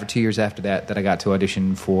year and a half or 2 years after that I got to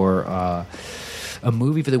audition for a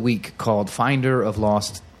movie for the week called Finder of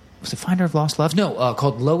Lost was it Finder of Lost Loves? No,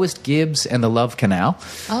 called Lois Gibbs and the Love Canal,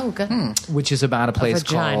 Oh, good. which is about a place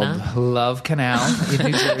vagina. called Love Canal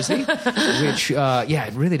in New Jersey, which,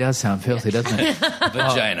 it really does sound filthy, doesn't it?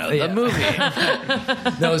 Vagina, yeah. the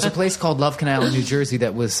movie. No, it was a place called Love Canal in New Jersey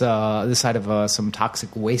that was the site of some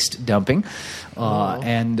toxic waste dumping.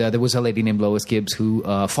 And there was a lady named Lois Gibbs who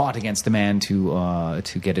fought against the man to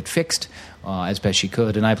get it fixed as best she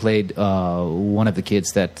could. And I played one of the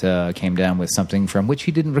kids that came down with something from which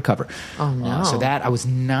he didn't recover. Oh, no. So that, I was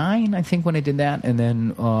 9, I think, when I did that. And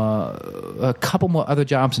then a couple more other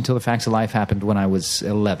jobs until The Facts of Life happened when I was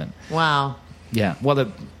 11. Wow. Yeah.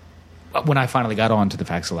 Well, when I finally got on to The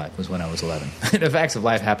Facts of Life was when I was 11. The Facts of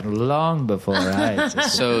Life happened long before I existed.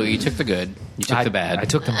 So you took the good, you took the bad. I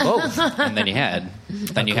took them both. And then you had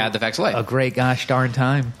The Facts of A Life. great gosh darn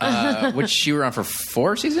time. Which you were on for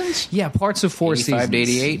 4 seasons? Yeah, parts of 4 85 seasons. to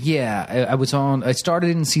 88? Yeah, I started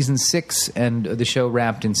in season 6, and the show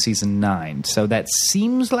wrapped in season 9. So that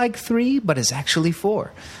seems like 3, but it's actually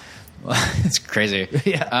 4. It's crazy.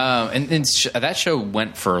 Yeah. And that show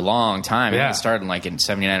went for a long time. Yeah. It started in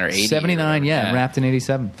 79 or 80. 79, yeah, wrapped in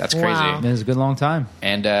 87. That's crazy. Wow. It was a good long time.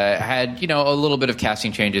 And had a little bit of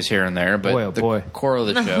casting changes here and there, but Boy, oh the boy. core of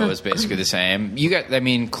the show was basically the same.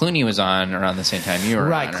 Clooney was on around the same time you were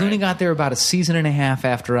Right, on, Clooney got there about a season and a half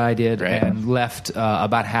after I did, Right. and left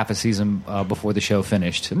about half a season before the show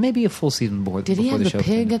finished. Maybe a full season before Did he before have the the show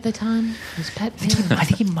pig finished. at the time? His pet pig? I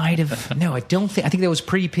think he might have. No, I don't think. I think that was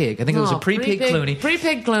pre-pig. I think it was a pre-pig Clooney.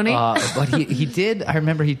 Pre-pig Clooney. But he did. I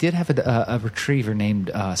remember he did have a retriever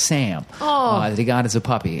named Sam that he got as a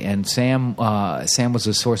puppy, and Sam was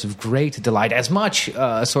a source of great delight, as much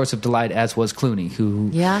a source of delight as was Clooney,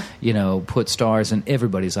 who put stars in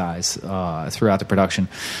everybody's eyes throughout the production.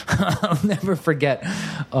 I'll never forget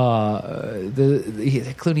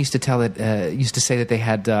Clooney used to say that they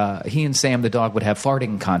had he and Sam the dog would have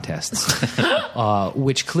farting contests,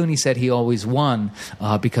 which Clooney said he always won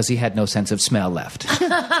because he had no sense of smell left. No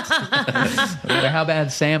matter how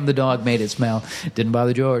bad Sam the dog made it smell, didn't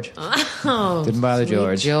bother George. Didn't bother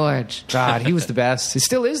George. God, he was the best. He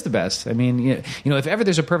still is the best. I mean, if ever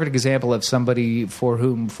there's a perfect example of somebody for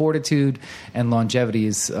whom fortitude and longevity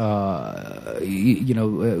is, couldn't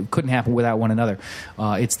happen without one another,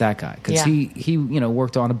 it's that guy. Because he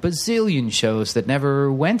worked on a bazillion shows that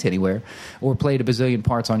never went anywhere, or played a bazillion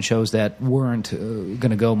parts on shows that weren't going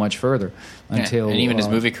to go much further until. And even his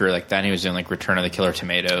movie career, then he was doing Return of the Killer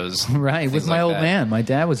Tomatoes. Right, with my old man. My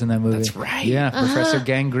dad was in that movie. That's right. Yeah, Professor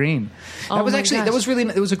Gangrene. That was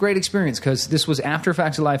it was a great experience, because this was after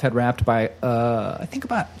Facts of Life had wrapped by I think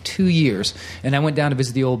about 2 years, and I went down to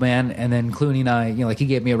visit the old man, and then Clooney and I, he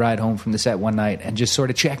gave me a ride home from the set one night and just sort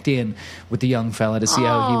of checked in with the young fella to see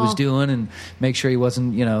how he was doing and make sure he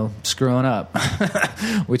wasn't screwing up,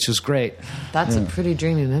 which was great. That's a pretty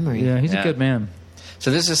dreamy memory. Yeah, he's a good man. So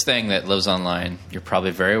there's this thing that lives online. You're probably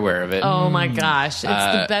very aware of it. Oh my gosh, it's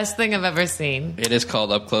the best thing I've ever seen. It is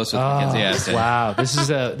called Up Close with Mackenzie Astin. Wow, this is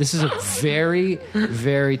a very,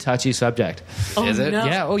 very touchy subject. Is it? no.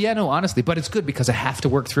 Yeah. Oh yeah. No, honestly, but it's good because I have to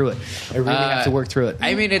work through it. I really have to work through it.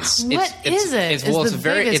 I mean, it's What is it? It's Is the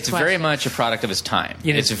very biggest very question. much a product of its time.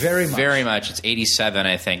 It's very much. It's 87,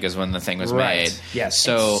 I think, is when the thing was Right. made. Yes.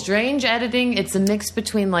 So Strange editing. It's a mix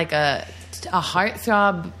between a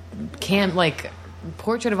heartthrob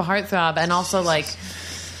portrait of a heartthrob, and also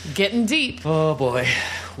getting deep. Oh boy,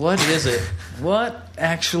 what is it? What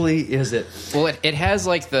actually is it? well, it has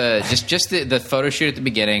the photo shoot at the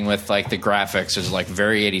beginning with the graphics is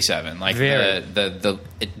very 87. Very. The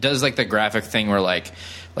it does the graphic thing where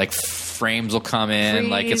frames will come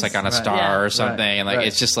in it's on a Right. star Yeah. or something, Right. and Right.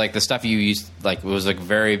 it's just the stuff you used it was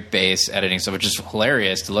very base editing stuff, which is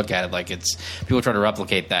hilarious to look at. It's people try to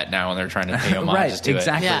replicate that now when they're trying to pay homages Right, to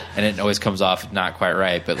exactly. it, Yeah. and it always comes off not quite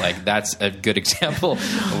right. But that's a good example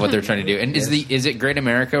of what they're trying to do. And is it Great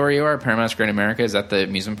America where you are? Paramount's Great America, is that the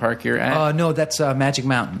amusement park you're at? No, that's Magic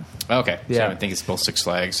Mountain. Okay, so Yeah. I think it's both Six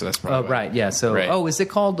Flags, so that's probably why. Right. Yeah. So. Right. Oh, is it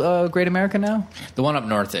called Great America now? The one up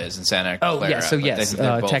north is in Santa Clara. Oh, yeah, so but yes,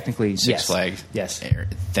 they're both technically, Six yes. Flags Yes.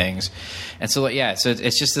 things, and so so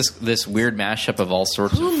it's just this weird mashup of all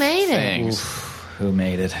sorts. Who of made it? things. Who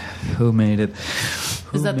made it? Who made it?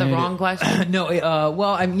 Is that the wrong question? No.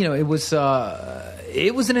 Well,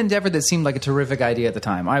 it was an endeavor that seemed like a terrific idea at the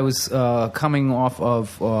time. I was coming off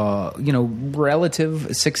of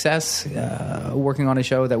relative success, working on a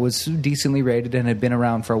show that was decently rated and had been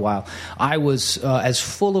around for a while. I was as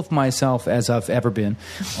full of myself as I've ever been,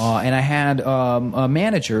 and I had a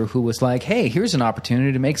manager who was like, "Hey, here's an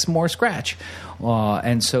opportunity to make some more scratch,"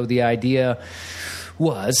 and so the idea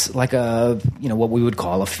was like what we would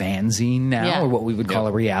call a fanzine now, Yeah. or what we would call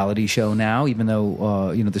a reality show now, even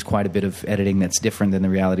though there's quite a bit of editing that's different than the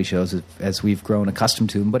reality shows as we've grown accustomed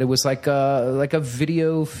to them. But it was like a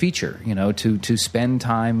video feature, to spend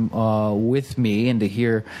time with me and to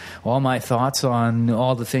hear all my thoughts on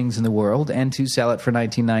all the things in the world, and to sell it for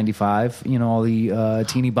 $19.95. All the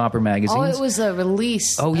teeny bopper magazines. Oh, it was a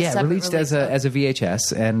release. Oh yeah, separate released release. as a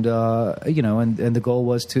VHS, and and the goal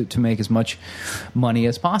was to make as much money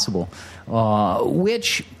as possible,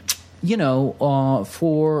 which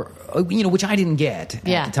which I didn't get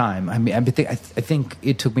at the time. I mean, I think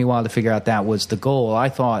it took me a while to figure out that was the goal. I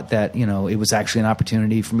thought that it was actually an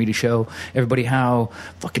opportunity for me to show everybody how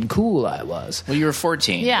fucking cool I was. Well, you were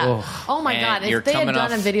 14. Yeah. Oh my And God! you're If they had coming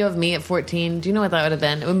done a off- video of me at 14, do you know what that would have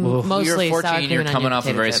been? It would mostly You're sour 14. cream You're and coming onion off a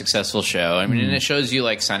potato very chips. successful show. I mean, and it shows you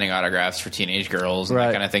like signing autographs for teenage girls and Right.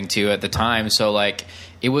 that kind of thing too at the time. So like,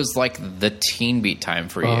 it was like the teen beat time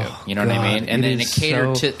for you. Oh, You know what I God, mean? And it then is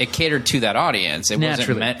it catered to that audience. It Naturally.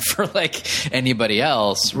 wasn't meant for like anybody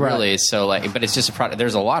else, really. Right. So like, but it's just a product.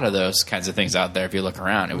 There's a lot of those kinds of things out there if you look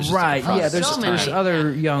around. It was just Right, a product. yeah. So There's many.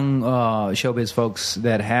 other young showbiz folks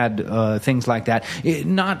that had things like that. I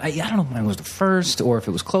don't know if it was the first or if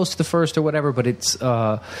it was close to the first or whatever, but it's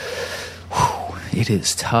it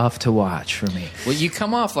is tough to watch for me. Well, you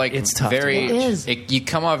come off like It's tough to very. watch. It is. You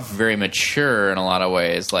come off very mature in a lot of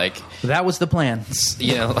ways. Like That was the plan.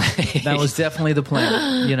 That was definitely the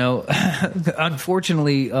plan.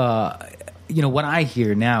 Unfortunately, what I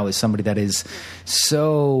hear now is somebody that is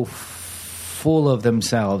so full of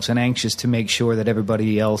themselves and anxious to make sure that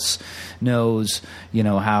everybody else knows,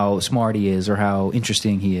 how smart he is or how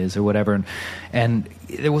interesting he is or whatever. And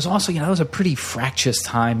there was also, it was a pretty fractious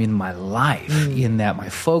time in my life in that my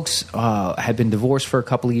folks had been divorced for a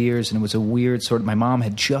couple of years, and it was a weird sort of, my mom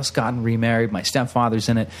had just gotten remarried, my stepfather's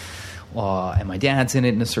in it, and my dad's in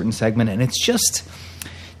it in a certain segment, and it's just,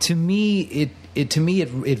 to me, it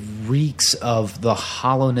reeks of the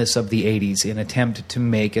hollowness of the 80s in attempt to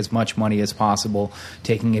make as much money as possible,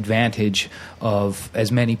 taking advantage of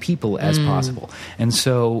as many people as possible. And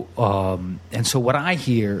so what I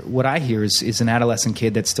hear is an adolescent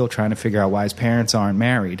kid that's still trying to figure out why his parents aren't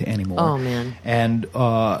married anymore. Oh, man. And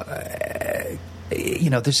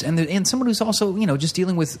there's and someone who's also just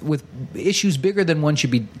dealing with issues bigger than one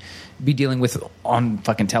should be dealing with on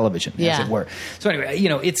fucking television, as Yeah. it were. So anyway,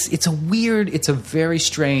 it's a very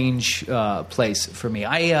strange place for me.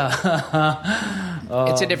 It's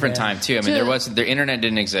a different time too. I mean, the internet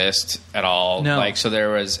didn't exist at all. No. Like, so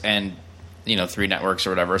there was, and 3 networks or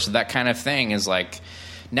whatever. So that kind of thing is like,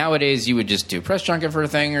 nowadays you would just do a press junket for a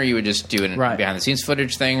thing, or you would just do an Right. behind the scenes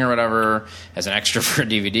footage thing or whatever as an extra for a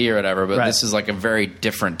DVD or whatever. But Right. this is like a very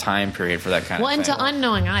different time period for that kind Well, of and thing. to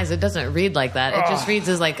unknowing eyes, it doesn't read like that. It just reads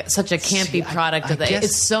as like such a campy product. I guess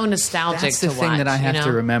It's so nostalgic That's to the thing watch, that I have you know?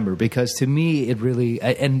 to remember, because to me it really,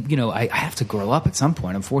 I have to grow up at some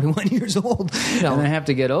point. I'm 41 years old, and I have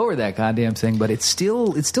to get over that goddamn thing. But it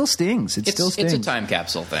still stings. It still stings. It's a time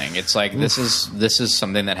capsule thing. It's like this is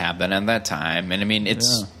something that happened at that time, and I mean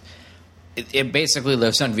it basically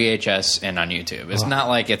lives on VHS and on YouTube. It's not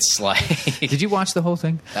like it's like Did you watch the whole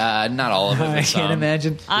thing? not all of it. I but some. can't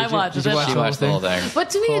imagine. I Did you- watched Did you it. watch She the whole watched the whole thing? thing. But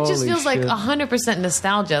to me, it just Holy feels like shit. 100%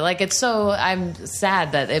 nostalgia. Like, it's so, I'm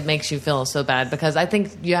sad that it makes you feel so bad, because I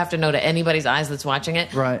think you have to know, to anybody's eyes that's watching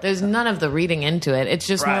it, Right. there's none of the reading into it. It's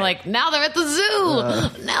just more Right. like, now they're at the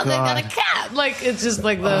zoo. Now they've got a cat. Like, it's just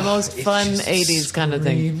like the most fun 80s kind of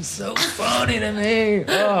thing. Seems so funny to me.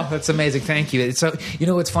 Oh, that's amazing. Thank you. So,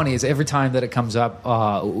 what's funny is every time that it comes up,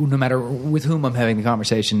 no matter with whom I'm having the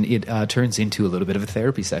conversation, it turns into a little bit of a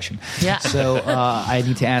therapy session. Yeah. So I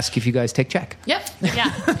need to ask if you guys take check. Yep.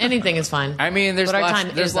 Yeah. Anything is fine. I mean, there's But our lots.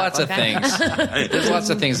 time There's is lots up, of okay? things. There's lots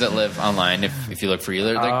of things that live online. If you look for you,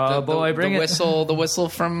 like Oh, boy, bring the it. whistle. The whistle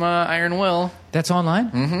from Iron Will. That's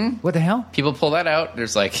online? Mm-hmm. What the hell? People pull that out.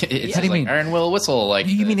 There's like it's How do you like mean? Iron Will whistle. Like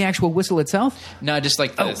You mean the actual whistle itself? no, just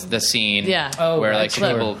like the scene. Yeah. Oh, where right, like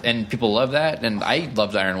sure. people love that, and I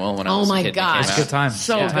loved Iron Will when I Oh was a my kid. when it gosh. came It's a good out. time.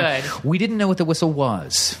 So Good time. good. We didn't know what the whistle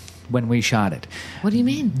was when we shot it. What do you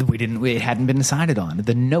mean? It hadn't been decided on.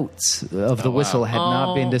 The notes of the whistle had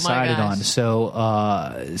not Oh, been my decided gosh.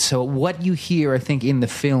 on. So what you hear, I think, in the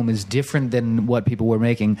film is different than what people were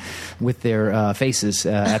making with their faces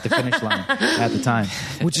at the finish line at the time,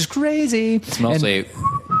 which is crazy. It's mostly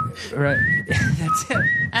right. That's it.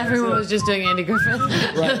 Everyone was just doing Andy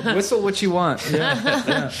Griffith. Right. Whistle what you want.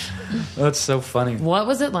 Yeah. That's so funny. What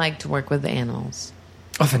was it like to work with the animals?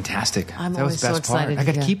 Oh, fantastic! I'm that was always the so best part. excited I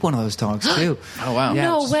got to to keep one of those dogs too. Oh, wow. Yeah,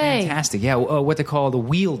 No it's just way. Fantastic! Yeah, what they call the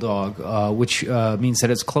wheel dog, which means that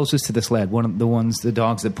it's closest to the sled. One of the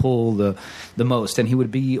dogs that pull the most, and he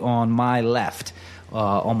would be on my left.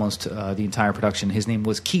 Almost the entire production. His name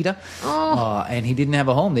was Kita, and he didn't have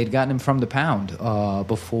a home. They'd gotten him from the pound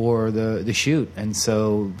before the shoot, and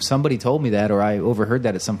so somebody told me that, or I overheard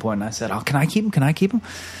that at some point, and I said, "Oh, can I keep him? Can I keep him?"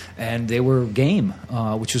 And they were game,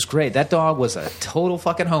 which was great. That dog was a total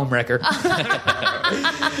fucking homewrecker.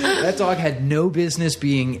 That dog had no business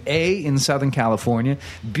being A, in Southern California,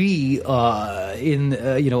 B, in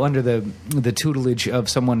under the tutelage of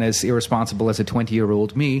someone as irresponsible as a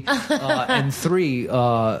 20-year-old me, and 3,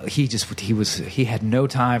 he had no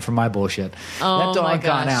time for my bullshit. Oh, that my dog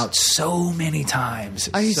gone gosh. out so many times.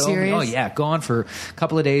 Are you So serious? Oh yeah, gone for a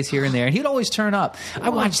couple of days here and there. And he'd always turn up. I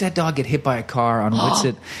watched that dog get hit by a car on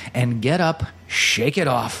Whitsett and get up, shake it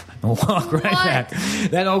off, and walk right back.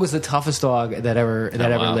 That dog was the toughest dog that ever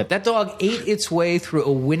wow. lived. That dog ate its way through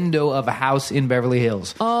a window of a house in Beverly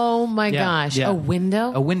Hills. Oh my gosh! yeah. A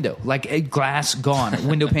window? A window, like a glass gone, a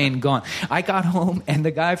window pane gone. I got home and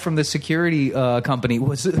the guy from the security company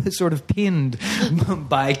was sort of pinned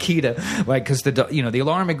by Kita, like because the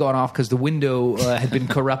alarm had gone off because the window had been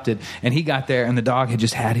corrupted, and he got there and the dog had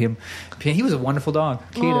just had him pinned. He was a wonderful dog,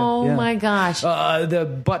 Kita. Oh yeah. my gosh! The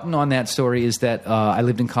button on that story is that I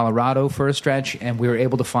lived in Colorado for a stretch, and we were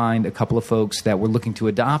able to find a couple of folks that were looking to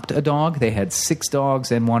adopt a dog. They had 6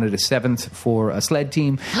 dogs and wanted a 7th for a sled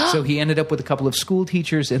team. So he ended up with a couple of school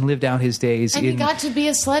teachers and lived out his days. And he got to be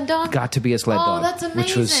a sled dog? Got to be a sled Oh, dog, that's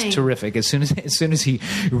which was amazing. terrific. As soon as he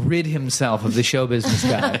rid himself of the show business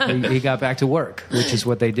guy, he got back to work, which is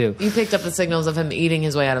what they do. You picked up the signals of him eating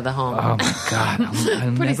his way out of the home. Oh my God! I'll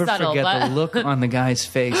Pretty never subtle, forget but- the look on the guy's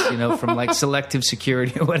face, from like selective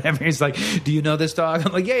security or whatever. He's like, "Do you know this dog?"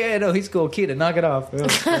 I'm like, "Yeah, no, he's cool. Kita, knock it off."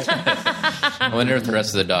 I wonder if the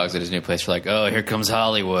rest of the dogs at his new place are like, oh, here comes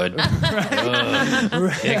Hollywood.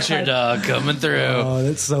 Picture dog coming through. Oh,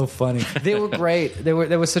 that's so funny. They were great. There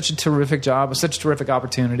was such a terrific job, such a terrific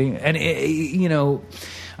opportunity, and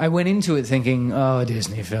I went into it thinking, oh, a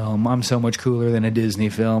Disney film. I'm so much cooler than a Disney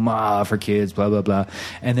film. For kids, blah, blah, blah.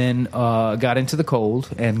 And then got into the cold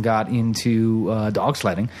and got into dog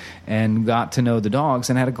sledding and got to know the dogs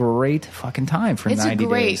and had a great fucking time for It's 90 a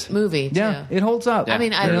great days. movie, too. Yeah, it holds up. Yeah, I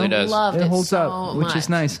mean, I it really does. loved it, It holds so up, which is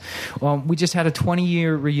much. nice. We just had a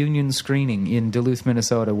 20-year reunion screening in Duluth,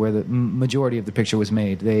 Minnesota, where the majority of the picture was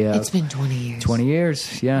made. They It's been 20 years. 20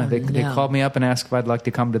 years, yeah. They no. called me up and asked if I'd like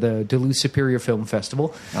to come to the Duluth Superior Film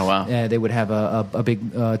Festival. Oh, wow. They would have a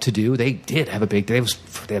big to-do. They did have a big day.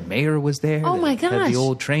 The mayor was there. Oh, my They had gosh. the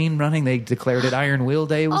old train running. They declared it Iron Wheel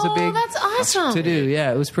Day. It was a Oh, big that's awesome. to do.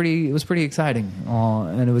 Yeah, it was pretty exciting.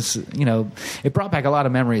 And it was, it brought back a lot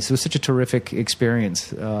of memories. It was such a terrific experience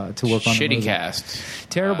to work on the Shitty movie. cast.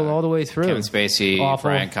 Terrible all the way through. Kevin Spacey, Awful.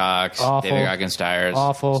 Brian Cox, Awful. David Goggins Stiers.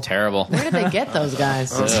 Awful. It's terrible. Where did they get those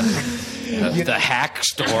guys? The hack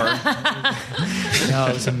store. No,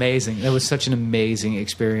 it was amazing. It was such an amazing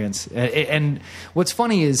experience. And what's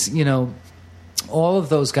funny is, all of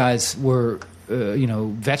those guys were,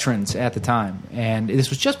 veterans at the time. And this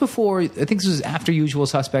was just before, I think this was after Usual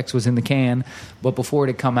Suspects was in the can, but before it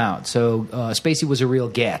had come out. So Spacey was a real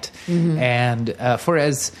get. And for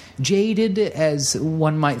as jaded as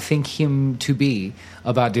one might think him to be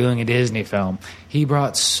about doing a Disney film, he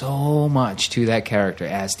brought so much to that character,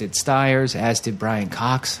 as did Stiers, as did Brian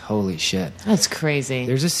Cox. Holy shit. That's crazy.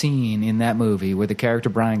 There's a scene in that movie where the character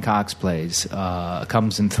Brian Cox plays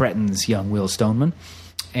comes and threatens young Will Stoneman.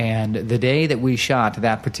 And the day that we shot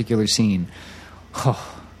that particular scene,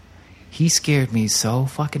 he scared me so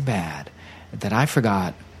fucking bad that I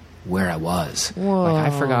forgot where I was. Whoa.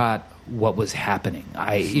 Like, I forgot what was happening.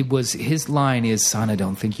 His line is, "Son, I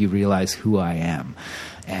don't think you realize who I am."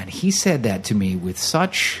 And he said that to me with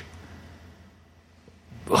such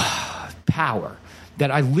power that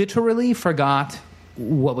I literally forgot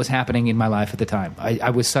what was happening in my life at the time.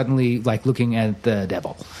 I was suddenly like looking at the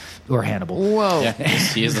devil or Hannibal. Whoa. Yeah,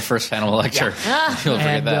 he is the first Hannibal Lecter. You'll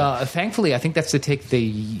forget And that. thankfully, I think that's to take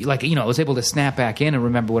I was able to snap back in and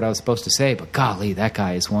remember what I was supposed to say. But golly, that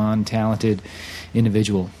guy is one talented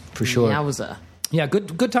individual for sure. Yowza. Yeah,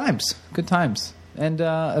 good times. Good times. And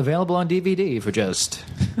available on DVD for just...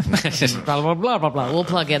 Blah, blah, blah, blah, blah. We'll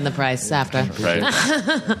plug in the price after. Right.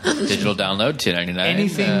 Digital download, $2.99.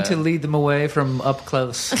 anything to lead them away from up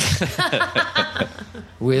close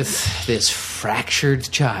with this fractured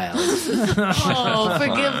child. Oh,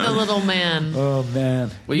 forgive the little man. Oh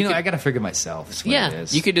man. Well, you could- I got to figure myself. That's what Yeah. it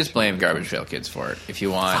is. You could just blame Garbage Pail Kids for it if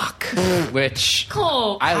you want. Which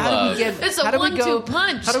Cole, I love. it's a 1-2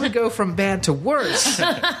 punch. How do we go from bad to worse?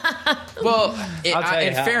 Well, I'll tell you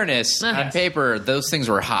in how. fairness, on paper, those things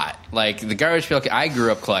were hot. Like the Garbage Pail Kids, I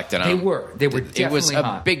grew up collecting them. They were It was definitely a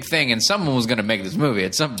hot. big thing, and someone was going to make this movie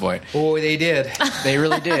at some point. Oh, they did. They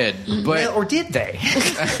really did. But Or did they?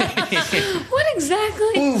 What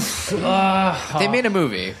exactly? they made a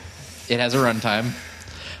movie. It has a runtime.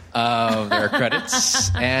 There are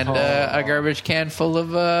credits and a garbage can full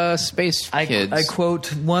of space kids. I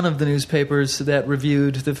quote one of the newspapers that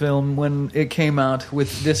reviewed the film when it came out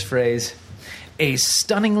with this phrase: "A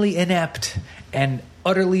stunningly inept and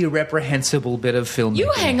utterly reprehensible bit of filmmaking."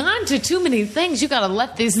 You hang on to too many things. You got to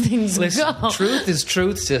let these things Listen, go. truth is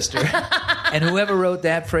truth, sister. And whoever wrote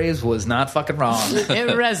that phrase was not fucking wrong. It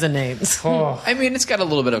resonates. I mean, it's got a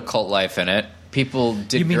little bit of cult life in it. People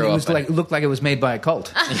did You mean it grow was up. like looked like it was made by a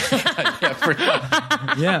cult? Yeah,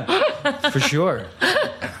 Yeah, for sure.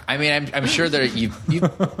 I mean, I'm sure that you've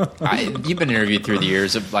been interviewed through the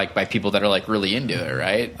years of like by people that are like really into it,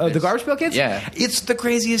 right? The Garbage Pail Kids? Yeah. It's the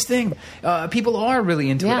craziest thing. People are really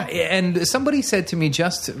into Yeah. it. And somebody said to me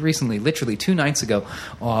just recently, literally 2 nights ago,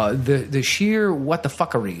 the sheer what the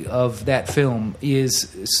fuckery of that film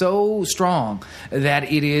is so strong that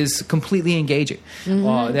it is completely engaging.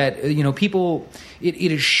 That, people... It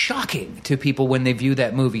is shocking to people when they view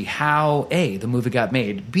that movie how, A, the movie got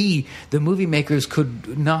made, B, the movie makers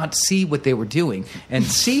could not see what they were doing, and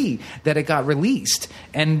C, that it got released.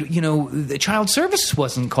 And, the child service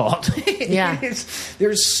wasn't called. Yeah.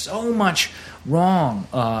 There's so much wrong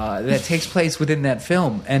that takes place within that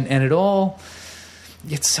film. And it all...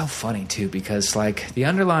 It's so funny, too, because, like, the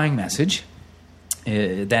underlying message...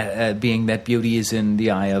 being that beauty is in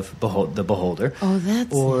the eye of the beholder. Oh,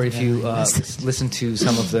 that's or the if you listen to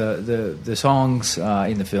some of the songs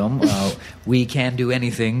in the film, we can do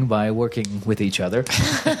anything by working with each other.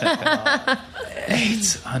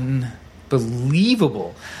 It's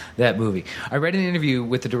unbelievable, that movie. I read an interview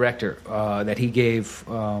with the director that he gave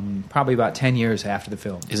probably about 10 years after the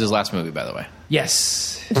film. Is his last movie, by the way.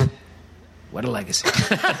 Yes. What a legacy.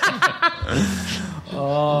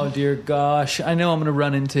 Oh, dear gosh. I know I'm going to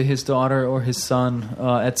run into his daughter or his son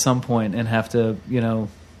at some point and have to,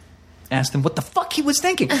 ask them what the fuck he was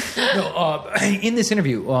thinking. In this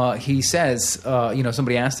interview, he says,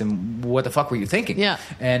 somebody asked him, what the fuck were you thinking? Yeah.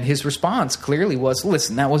 And his response clearly was,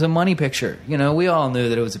 listen, that was a money picture. We all knew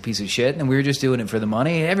that it was a piece of shit, and we were just doing it for the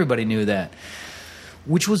money. Everybody knew that.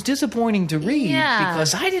 Which was disappointing to read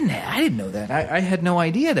because I didn't know that. I had no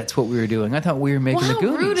idea that's what we were doing. I thought we were making Well, the how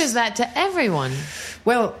Goonies. rude is that to everyone?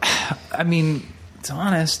 Well, I mean, it's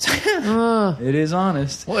honest. It is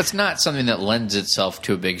honest. Well, it's not something that lends itself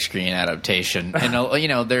to a big screen adaptation. And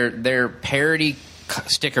they're parody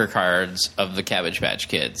sticker cards of the Cabbage Patch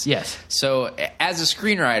Kids. Yes. So as a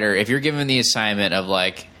screenwriter, if you're given the assignment of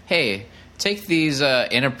like, hey, take these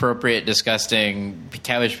inappropriate, disgusting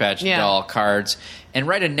Cabbage Patch doll cards and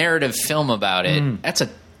write a narrative film about it, that's a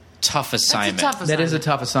tough assignment. That's a tough assignment. That is a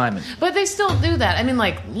tough assignment. But they still do that. I mean,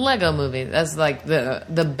 like Lego Movie, that's like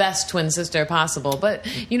the best twin sister possible. But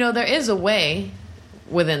there is a way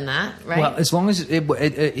within that, right? Well, as long as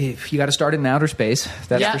if you got to start in outer space,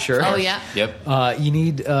 that's Yeah. for sure. Oh yeah. Yep. You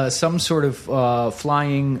need some sort of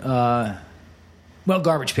flying.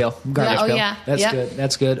 Garbage pail. Garbage Yeah, oh, pail. yeah. That's Yep. good.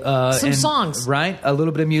 That's good. Some songs. Right? A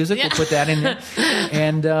little bit of music. Yeah. We'll put that in there.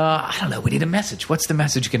 And I don't know. We need a message. What's the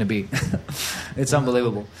message going to be? It's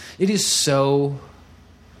unbelievable. It is so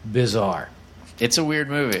bizarre. It's a weird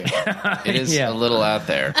movie. It is Yeah. a little out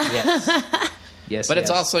there. Yes. Yes. But it's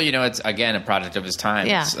yes. also, it's again a product of his time.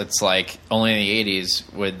 Yeah. It's like only in the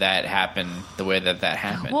 80s would that happen the way that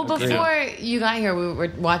happened. Well, before you got here, we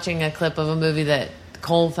were watching a clip of a movie that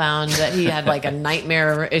Cole found that he had like a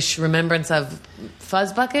nightmare-ish remembrance of.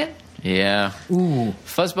 Fuzz Bucket. Yeah. Ooh.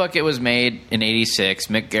 Fuzz Bucket was made in 86.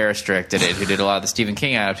 Mick Garris directed it, who did a lot of the Stephen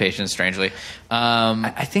King adaptations, strangely.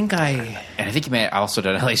 I think And I think he may have also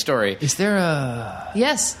done LA Story. Is there a...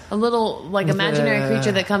 Yes, a little like imaginary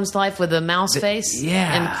creature that comes to life with a mouse face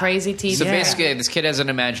yeah. and crazy teeth. So basically, this kid has an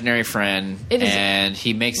imaginary friend, It is- and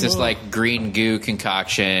he makes this like green goo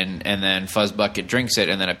concoction, and then Fuzz Bucket drinks it,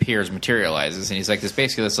 and then appears, materializes, and he's like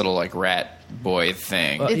basically this little like rat boy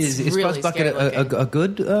thing. It's is really Fuzz Bucket scary a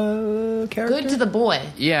good character? good to the boy.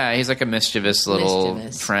 Yeah, he's like a mischievous little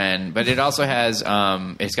friend, but it also has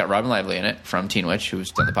it's got Robin Lively in it from Teen Witch,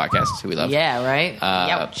 who's done the podcast, who we love. Yeah, right.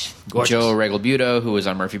 Youch. Gorgeous. Joe Regalbuto, who was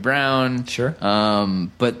on Murphy Brown. Sure.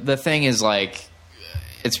 But the thing is, like,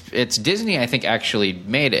 it's Disney. I think actually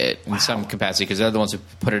made it in some capacity because they're the ones who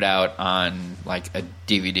put it out on like a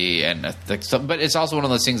DVD and but it's also one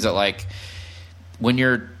of those things that like when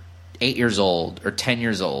you're 8 years old or 10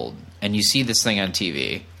 years old and you see this thing on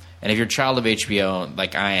TV. And if you're a child of HBO,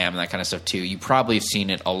 like I am, and that kind of stuff too, you probably have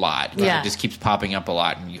seen it a lot. Yeah. It just keeps popping up a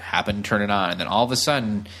lot, and you happen to turn it on, and then all of a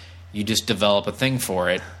sudden, you just develop a thing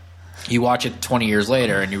for it. You watch it 20 years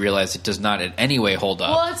later, and you realize it does not in any way hold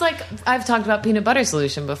up. Well, it's like I've talked about Peanut Butter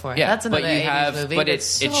Solution before. Yeah, That's another but you 80s have, movie. but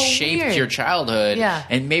It's it so shaped weird. your childhood. Yeah.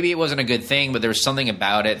 And maybe it wasn't a good thing, but there was something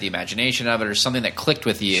about it, the imagination of it, or something that clicked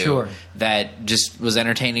with you Sure. that just was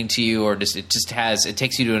entertaining to you, or just it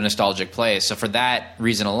takes you to a nostalgic place. So for that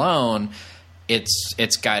reason alone,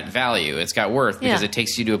 it's got value, it's got worth because Yeah. it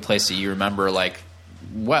takes you to a place that you remember like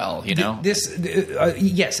well, you know.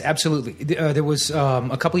 Yes, absolutely. There was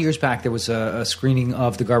a couple years back. There was a screening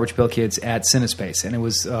of the Garbage Pail Kids at Cinespace, and it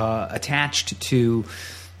was attached to.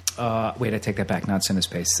 Wait, I take that back. Not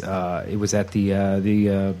Cinespace. It was at the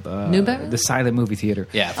Newberry? the silent movie theater.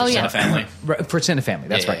 Yeah, for Oh, yeah. Family. Right, for Cinefamily,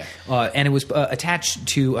 that's Yeah, right. And it was attached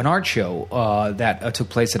to an art show that took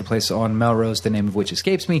place at a place on Melrose, the name of which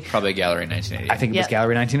escapes me. Probably a gallery in 1988. I think it was Yep.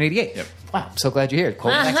 Gallery 1988. Yep. Wow, I'm so glad you're here. Cole.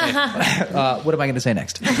 What am I going to say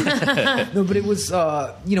next? No, but it was,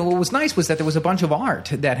 what was nice was that there was a bunch of art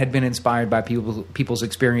that had been inspired by people's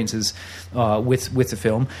experiences with the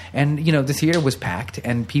film. And, the theater was packed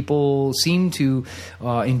and people seemed to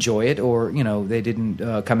enjoy it, or, they didn't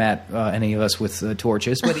come at any of us with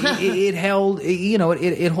torches. But it held,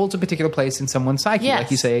 it holds a particular place in someone's psyche, Yes,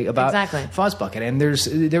 like you say about exactly. Fuzzbucket. And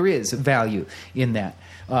there is value in that.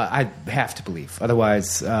 I have to believe.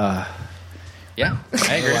 Otherwise... Yeah,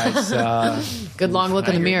 I agree. Otherwise, Good long look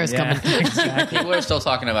in the agree. mirror is yeah, coming. exactly. People are still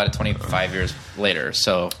talking about it 25 years later,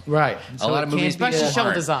 so Right. a lot of movies brush people your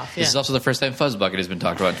shoulders aren't. off, This is yeah. also the first time Fuzzbucket has been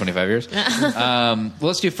talked about in 25 years.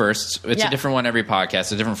 Let's do first. It's Yeah. a different one every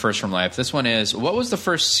podcast, a different first from life. This one is, what was the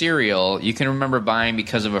first cereal you can remember buying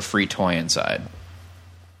because of a free toy inside?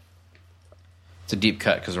 It's a deep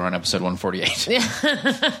cut because we're on episode 148.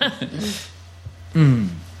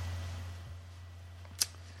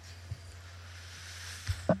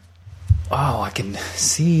 Oh, I can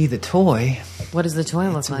see the toy. What does the toy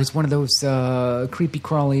look It like? was one of those creepy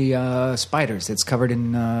crawly spiders that's covered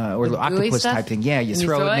in or The gooey octopus stuff? type thing. Yeah, you And you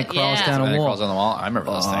throw it throw and it? it crawls Yeah. down And a it wall. crawls on the wall. I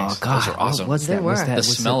remember those things. God, Those are awesome. What was that? They were. Was that The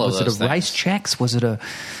smell of was it those a rice things. Chex?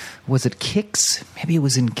 Was it Kix? Maybe it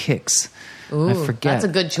was in Kix. Ooh, I forget. that's a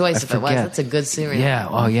good choice I if it was. forget. That's a good cereal. Yeah.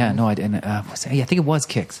 Oh, yeah. No, I didn't. I think it was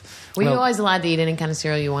Kix. Were you Well, always allowed to eat any kind of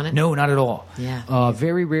cereal you wanted? No, not at all. Yeah.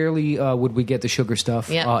 Very rarely would we get the sugar stuff,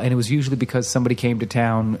 Yeah. and it was usually because somebody came to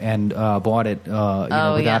town and bought it,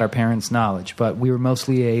 without yeah. our parents' knowledge. But we were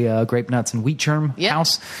mostly a grape nuts and wheat germ Yep.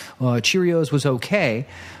 house. Cheerios was okay.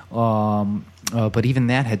 But even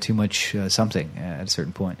that had too much something at a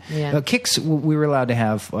certain point. Yeah. Kix we were allowed to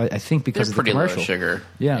have, I think, because They're of the pretty low commercial. sugar.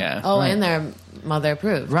 Yeah. Oh, Right. and they're mother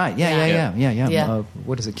approved. Right. Yeah. Yeah.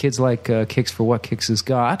 What is it? Kids like Kix for what Kix has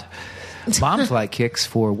got. Moms like Kix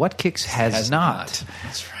for what Kix has not.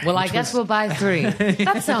 That's right. Well, I guess we'll buy 3.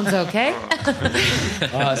 That sounds okay.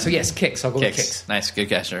 So yes, Kix. I'll go with Kicks. Kix. Nice. Good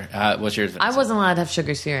catcher. What's yours? I wasn't allowed to have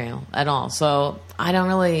sugar cereal at all, so I don't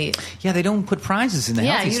really. Yeah, they don't put prizes in the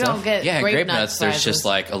Yeah, healthy you stuff. don't get Yeah, grape, grape nuts. There's prizes. just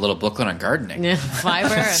like a little booklet on gardening. Yeah,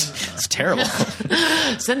 fiber and It's terrible.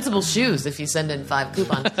 sensible shoes if you send in 5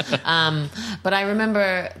 coupons. But I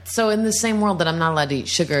remember, so in the same world that I'm not allowed to eat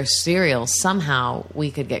sugar cereal, somehow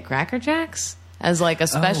we could get Cracker Jacks as like a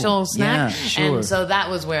special snack. yeah, sure. And so that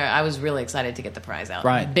was where I was really excited to get the prize out.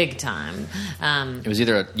 Right. Big time. It was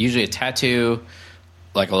either usually a tattoo,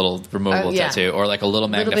 like a little removable yeah. tattoo, or like a little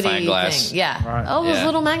Little magnifying bitty glass. thing. Yeah. Right. Oh, those Yeah.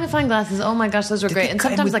 little magnifying glasses. Oh my gosh, those were great. And they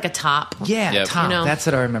cut it sometimes with- like a top. Yeah, Yep. top. You know? That's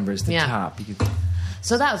what I remember is the Yeah. top. You could,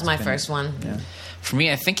 So that was my first one. For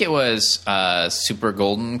me, I think it was Super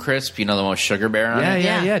Golden Crisp. You know the one with Sugar Bear on yeah, it?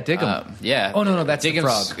 yeah, Yeah. Dig 'em. Yeah. Oh, no, that's the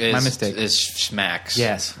Diggum's frog. Is, My mistake. Is Smacks.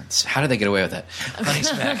 Yes. How did they get away with that? Honey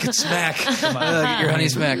Smack. It's Smack. Come on, get your Honey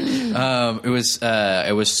Smack.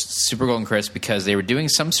 It was Super Golden Crisp because they were doing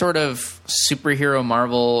some sort of superhero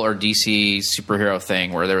Marvel or DC superhero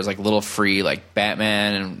thing where there was like little free like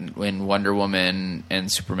Batman and Wonder Woman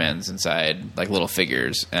and Superman's inside like little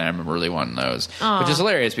figures, and I remember really wanting those, which is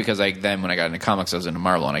hilarious because like then when I got into comics I was into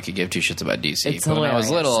Marvel and I could give 2 shits about DC. It's but when I was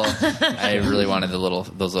hilarious. little, I really wanted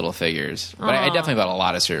those little figures. But I definitely bought a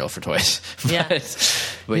lot of cereal for toys. Yeah.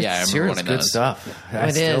 But But yeah, I remember cereal's wanting good those. stuff. I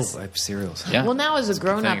It still is. like cereals. Yeah. Well, now as a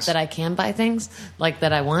grown up things. that I can buy things like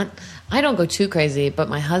that I want, I don't go too crazy. But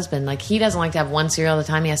my husband, like, he doesn't like to have one cereal at a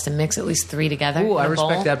time. He has to mix at least 3 together. Ooh, in I a respect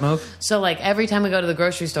bowl. that move. So, like, every time we go to the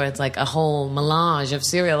grocery store, it's like a whole melange of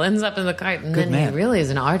cereal ends up in the cart, and Good then man. he really is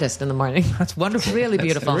an artist in the morning. That's wonderful. Really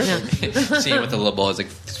beautiful. Yeah. See with the little bowl, it's like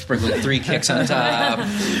sprinkling 3 kicks on top.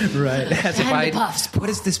 Right. As if And the puffs. what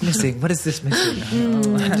is this missing? What is this missing?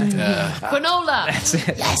 Granola. That's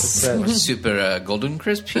it. Yes. Super golden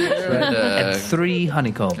crisp here. And 3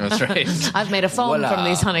 honeycomb. That's right. I've made a foam Voila. from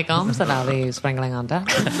these honeycombs that I'll be sprinkling on top.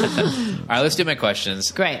 All right, let's do my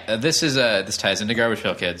questions. Great. This ties into Garbage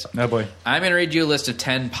Pail Kids. Oh boy. I'm going to read you a list of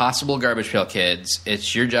 10 possible Garbage Pail Kids.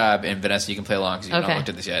 It's your job, and Vanessa, you can play along because you've Okay. not looked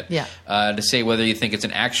at this yet. Yeah. To say whether you think it's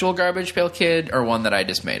an actual Garbage Pail Kid or one that I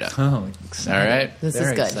just made up. Oh, All exciting. right. This Very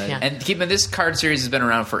is good. exciting. Yeah. And keep in this card series has been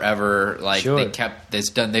around forever. Like Sure.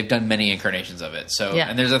 they've done many incarnations of it. So Yeah.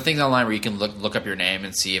 and there's a thing online where you can look up your name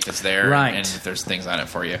and see if it's there, Right. and if there's things on it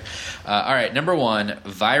for you. All right, number 1,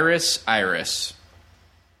 Virus Iris.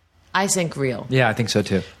 I think real. Yeah, I think so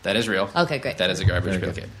too. That is real. Okay, great. That is a Garbage Very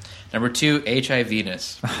Pail good. Kid. Number 2, H.I.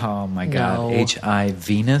 Venus. Oh my God. No. H.I.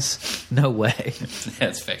 Venus? No way.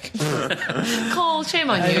 That's fake. Cole, shame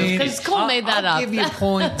on you, because Cole made that I'll up. give you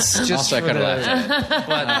points just Also, I for could the, have laughed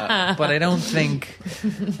at it. but I don't think.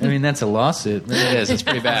 I mean, that's a lawsuit. It is. It's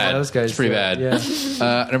pretty bad. Those guys It's pretty do bad. it,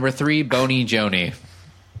 Yeah. Number 3, Boney Joni.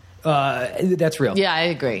 That's real. Yeah, I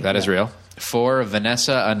agree. That is real. 4,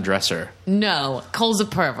 Vanessa Undresser. No, Cole's a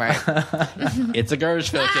pervert. It's a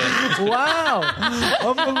Garbage Pail Kid. Wow.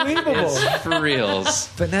 Unbelievable. It's for reals.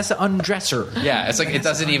 Vanessa Undresser. Yeah, it's like it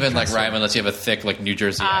doesn't even like rhyme unless you have a thick like New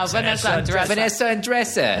Jersey accent. Vanessa Undresser. Vanessa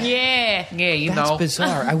Undresser. Yeah. Yeah, you That's know.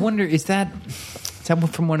 bizarre. I wonder, is that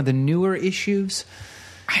from one of the newer issues?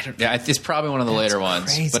 Yeah, it's probably one of the later ones,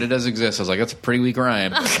 crazy. but it does exist. I was like, that's a pretty weak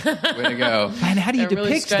rhyme. Way to go. And how do you They're really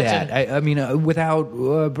depict that? stretching. I mean,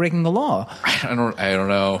 without breaking the law. I don't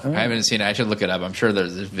know. I haven't seen it. I should look it up. I'm sure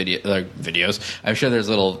there's videos. I'm sure there's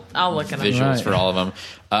little I'll look it up. visuals Right. for all of them.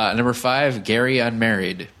 Number 5, Gary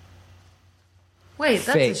Unmarried. Wait,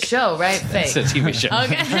 that's Fake. a show, right? Fake. It's a TV show.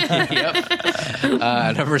 Okay.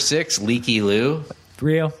 Yep. Number 6, Leaky Lou.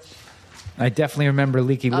 Real. I definitely remember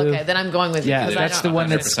Leaky Lou. Okay, then I'm going with you. Yeah, 'cause I that's don't- the one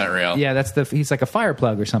that's 100% real. Yeah, that's he's like a fire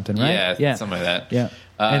plug or something, right? Yeah, something like that. Yeah,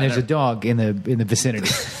 and there's no- a dog in the vicinity,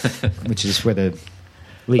 which is where the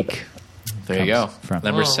leak. There you go. comes from.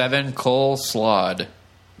 Number Oh. 7, Cole Slod.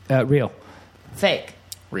 Real. Fake.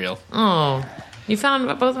 Real. Oh, you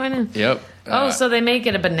found both right now? Yep. Oh, so they make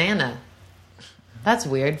it a banana. That's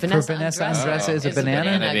weird. Vanessa Vanessa Undresser Undresser is a banana?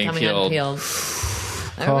 Banana being coming peeled. unpeeled.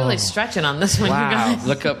 They're really stretching on this one, Wow. you guys.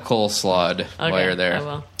 Look up Cole Slod while Okay, you're there. I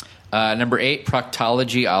will. Number 8,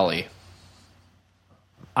 Proctology Ollie.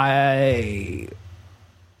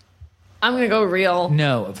 I'm going to go real.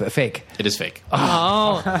 No, fake. It is fake.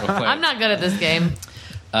 Oh, Real quick. I'm not good at this game.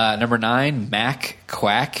 Number 9, Mac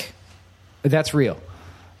Quack. That's real.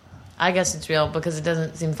 I guess it's real because it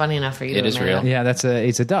doesn't seem funny enough for you It to is admit real. it. Yeah,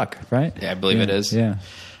 it's a duck, right? Yeah, I believe it is. Yeah.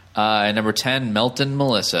 And number 10, Melton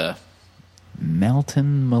Melissa.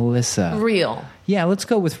 Melton Melissa. Real. Yeah, let's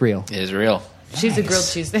go with real. It is real. She's a grilled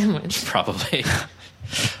cheese sandwich. Probably.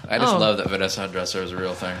 I just Oh. love that Vanessa Undresser is a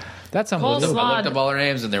real thing. That's I unbelievable. Coleslaw. looked up all her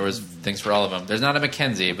names, and there was things for all of them. There's not a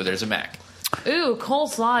Mackenzie, but there's a Mac. Ooh, Cole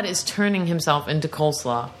Slod is turning himself into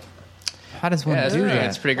coleslaw. How does one Yeah, do it's- that?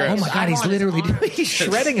 it's pretty great. Oh my god, he's Eyeball is literally on. he's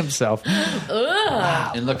shredding himself.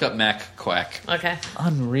 And look up Mac Quack. Okay.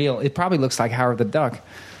 Unreal. It probably looks like Howard the Duck.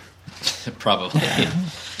 Probably.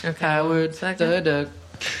 Okay. Howard Second. the Duck.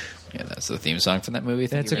 Yeah, that's the theme song from that movie.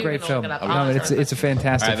 Thank That's you a very great gonna film. look it up. No, it's a much. fantastic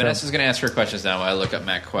All right, film. Vanessa's going to ask her questions now while I look up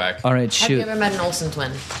Mac Quack. All right, Have you shoot. ever met an Olsen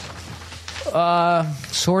twin?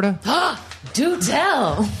 Sorta. Do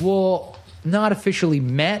tell. Well, not officially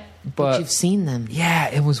met, but You've seen them. yeah,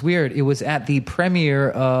 it was weird. It was at the premiere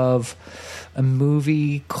of a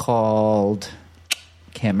movie called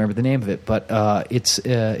can't remember the name of it, but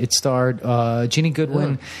it starred Ginny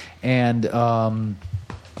Goodwin and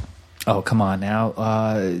oh come on now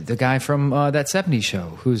the guy from that '70s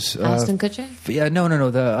show who's Ashton Kutcher? yeah no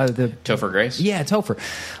the Topher Grace. yeah Topher.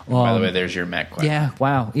 By the way, there's your Mac Quack. Yeah,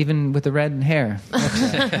 wow. Even with the red hair.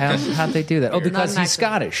 How'd they do that? Oh, because Not an he's actor.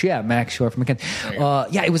 Scottish. Yeah, Max Short from Mackenzie.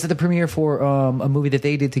 Yeah, it was at the premiere for a movie that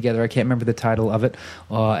they did together. I can't remember the title of it.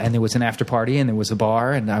 And there was an after party, and there was a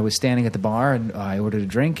bar, and I was standing at the bar, and I ordered a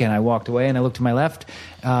drink, and I walked away, and I looked to my left,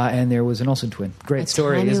 and there was an Olsen twin. Great A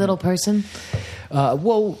story. tiny isn't little it? person.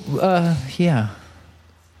 Yeah.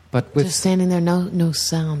 But with just standing there, no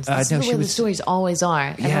sounds. That's no, the she way the was- stories always are.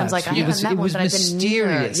 Everyone's like, I haven't met one, but I've been near.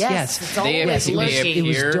 mysterious. Yes. It's They- always they lurking. It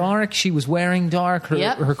was appear- dark. She was wearing dark.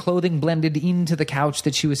 Her clothing blended into the couch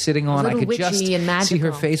that she was sitting on. I little could just witchy and see her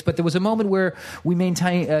magical. face. But there was a moment where we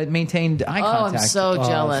maintained eye I'm contact. so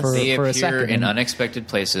jealous. They for a appear second. in unexpected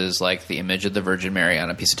places, like the image of the Virgin Mary on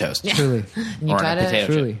a piece of toast. Truly, You Or try on a potato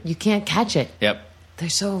to, truly. chip. you can't catch it. Yep. They're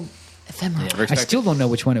so ephemeral. Never I expected. still don't know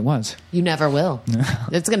which one it was. You never will.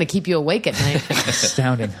 It's going to keep you awake at night.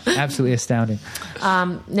 Astounding, absolutely astounding.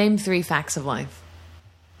 Name 3 facts of life.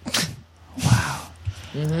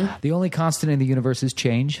 The only constant in the universe is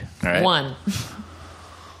change. All right. 1.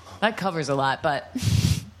 That covers a lot, but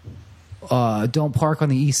Don't park on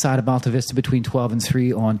the east side of Alta Vista between 12 and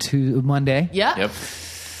 3 on Monday. yeah, Yep.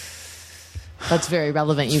 that's very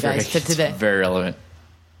relevant, you guys, to It's today. very relevant.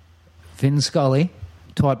 Vin Scully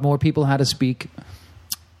taught more people how to speak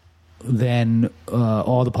than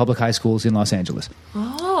all the public high schools in Los Angeles.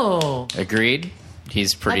 Oh, Agreed.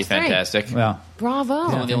 He's pretty That's great. fantastic. Well, bravo. One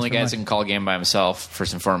of the thanks only very guys much. that can call a game by himself,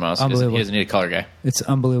 first and foremost. Unbelievable. He doesn't need a color guy. it's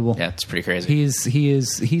unbelievable. Yeah, it's pretty crazy.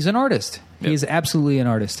 He's an artist. Yep. He is absolutely an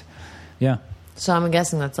artist. Yeah. So I'm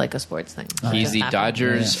guessing that's like a sports thing. He's Just the happened.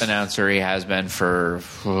 Dodgers Yeah. announcer. He has been for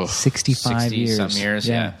 65 years. some years.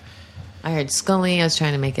 Yeah. Yeah. I heard Scully. I was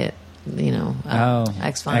trying to make it, X-Files.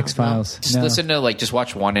 X-Files. Just No. listen to just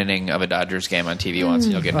watch one inning of a Dodgers game on TV once,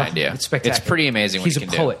 and you'll get an idea. It's spectacular. It's pretty amazing what He's he a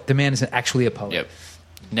can poet. The man is actually a poet. do.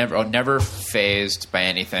 Yep. Never phased by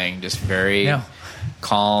anything. Just very No.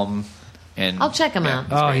 calm. And I'll check him out.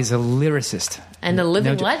 Oh, he's a lyricist. And a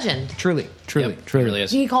living joke. legend. Truly. Yep, he really is.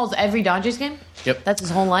 He calls every Dodgers game? Yep. That's his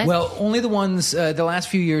whole life? Well, only the ones. The last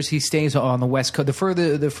few years, he stays on the West Coast.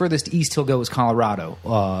 The furthest east he'll go is Colorado.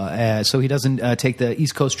 So he doesn't take the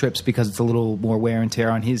East Coast trips because it's a little more wear and tear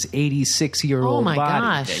on his 86-year-old Oh, my body.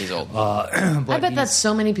 gosh. Yeah, he's old. I bet that's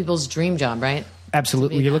so many people's dream job, right?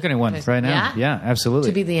 Absolutely, to be you're that looking at one person. right now. Yeah? Absolutely.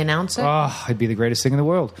 To be the announcer? Oh, it'd be the greatest thing in the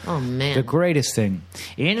world. Oh, man. The greatest thing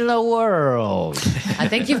in the world. I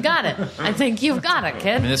think you've got it. I think you've got it, I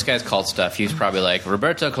kid. mean, this guy's called stuff. He's probably like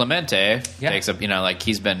Roberto Clemente takes up.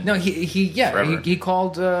 He's been. No, he Forever.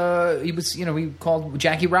 called. He called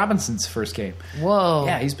Jackie Robinson's first game. Whoa.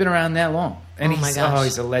 Yeah, he's been around that long, and Oh, my he's gosh.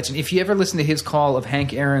 he's a legend. If you ever listen to his call of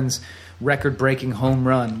Hank Aaron's record-breaking home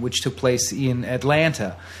run, which took place in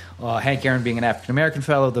Atlanta. Hank Aaron being an African American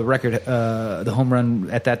fellow, the home run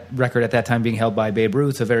at that time being held by Babe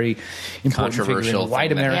Ruth, a very important figure Controversial in white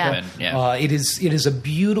thing that America. happened, yeah. It is a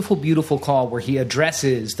beautiful, beautiful call where he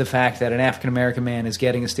addresses the fact that an African American man is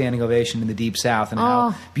getting a standing ovation in the Deep South and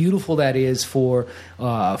how beautiful that is for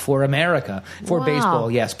America, for Wow.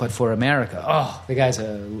 baseball, yes, but for America. Oh, the guy's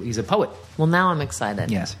he's a poet. Well, now I'm excited.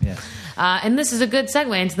 Yes. And this is a good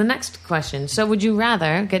segue into the next question. So, would you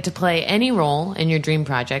rather get to play any role in your dream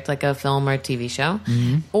project, like a film or a TV show,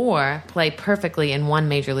 or play perfectly in one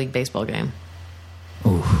Major League Baseball game?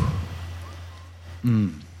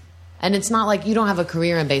 And it's not like you don't have a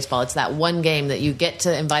career in baseball. It's that one game that you get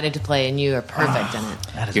to invited to play, and you are perfect in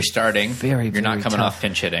it. You're starting. Very, You're not very coming tough off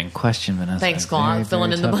pinch hitting. Question, Vanessa. Thanks, Cole. I'm Very, filling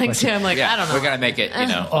very in the tough blanks question. here. I'm like, Yeah, I don't know. we gotta make it. Can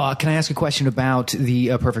I ask a question about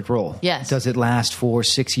the perfect role? Yes. Does it last for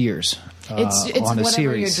 6 years? It's on a whatever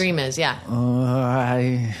series? your dream is. Yeah.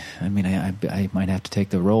 I might have to take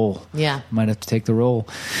the role. Yeah. Might have to take the role.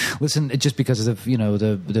 Listen, just because of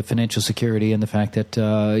the financial security and the fact that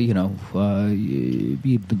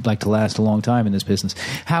you'd like to last a long time in this business.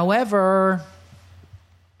 However,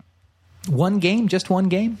 just one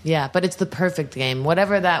game. Yeah, but it's the perfect game,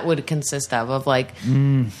 whatever that would consist of like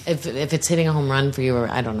if it's hitting a home run for you, or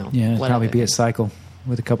I don't know. Yeah, it'd whatever. probably be a cycle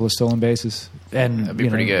with a couple of stolen bases and That'd be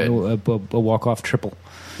pretty good. a walk-off triple.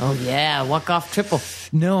 Oh yeah, walk-off triple.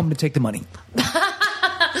 No, I'm going to take the money.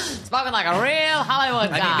 Spoken like a real Hollywood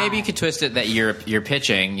guy. I mean, maybe you could twist it that you're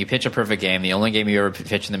pitching. You pitch a perfect game. The only game you ever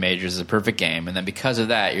pitch in the majors is a perfect game, and then because of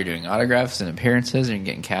that, you're doing autographs and appearances, and you're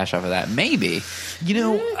getting cash off of that. Maybe.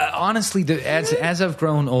 Honestly, as I've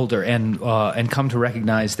grown older and come to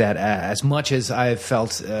recognize that as much as I've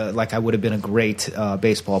felt like I would have been a great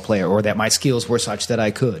baseball player, or that my skills were such that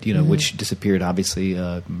I could, which disappeared obviously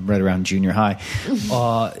right around junior high,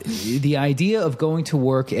 the idea of going to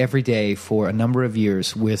work every day for a number of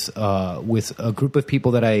years with a group of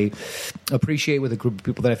people that I appreciate, with a group of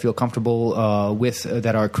people that I feel comfortable with,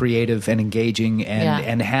 that are creative and engaging,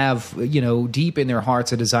 and have deep in their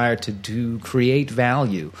hearts a desire to create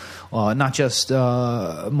value, not just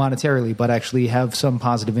monetarily, but actually have some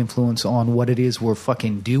positive influence on what it is we're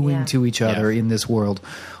fucking doing to each other in this world.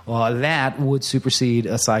 That would supersede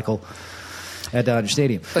a cycle at Dodger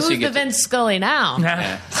Stadium. Plus Who's you the get to, Vince Scully now?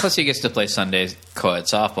 yeah. Plus he gets to play Sundays co-ed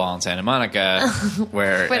softball in Santa Monica,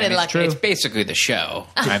 where Pretty lucky. it's basically the show.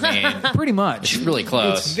 I mean, Pretty much. it's really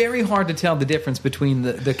close. It's very hard to tell the difference between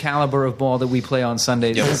the caliber of ball that we play on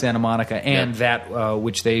Sundays in Santa Monica and that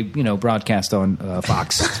which they broadcast on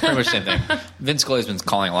Fox. It's pretty much the same thing. Vince Scully's been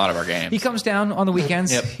calling a lot of our games. He comes down on the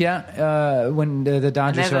weekends. Yep. Yeah, when the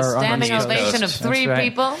Dodgers There's a are on standing the East ovation of Coast. three That's right.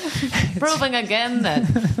 people, proving again that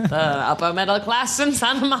the upper middle class in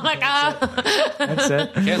Santa Monica. That's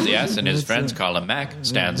it. Kenzie S. and his friends call him Mac.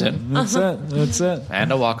 Stands in. That's it. That's it.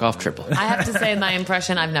 And a walk-off triple. I have to say, in my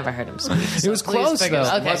impression, I've never heard him speak. It was close,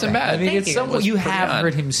 though. It wasn't bad. I mean, Thank it's you. somewhat, It you was have pretty odd.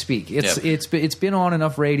 heard him speak. It's Yep. it's been on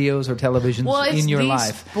enough radios or televisions Well, it's in your the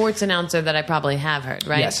life. sports announcer that I probably have heard,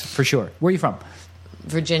 right? Yes, for sure. Where are you from?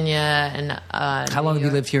 Virginia and How long have you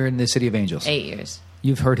lived here in the City of Angels? 8 years.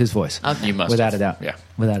 You've heard his voice. Okay. You must Without have. a doubt. Yeah.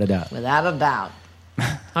 Without a doubt. Without a doubt.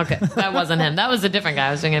 Okay, that wasn't him. That was a different guy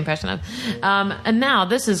I was doing an impression of. And now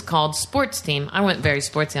this is called Sports Team. I went very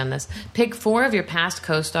sportsy on this. Pick 4 of your past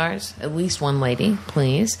co-stars, at least one lady,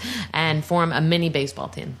 please, and form a mini baseball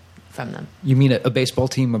team from them. You mean a baseball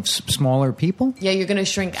team of smaller people? Yeah, you're going to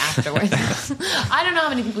shrink afterwards. I don't know how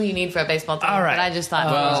many people you need for a baseball team, All right. but I just thought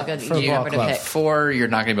it was a good for a ball number to club. pick. 4, you're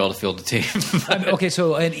not going to be able to field a team. Okay,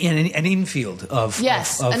 so an infield of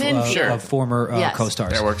Yes, of, an infield. Sure. of former Yes.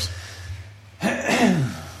 co-stars. That works.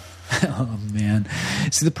 Oh man!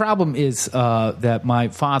 See, the problem is that my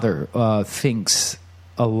father thinks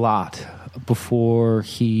a lot before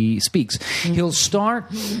he speaks. He'll start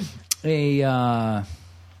a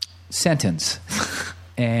sentence,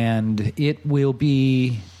 and it will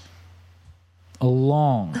be a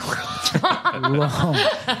long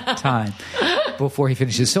time before he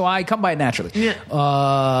finishes. So I come by it naturally.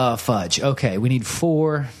 Fudge. Okay, we need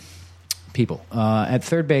 4 people at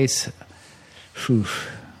third base. Whew.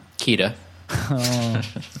 Keita.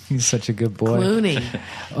 He's such a good boy. Clooney.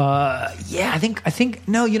 Yeah, I think.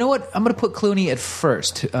 No, you know what? I'm going to put Clooney at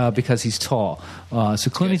first because he's tall. So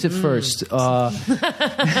Clooney's at first.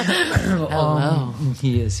 Hello.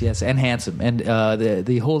 He is, yes, and handsome, and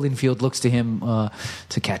the whole infield looks to him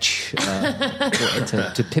to catch,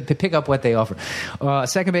 to pick up what they offer.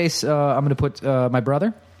 Second base, I'm going to put my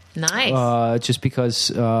brother. Nice. Just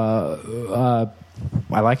because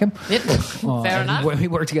I like him. Yep. Fair And enough. We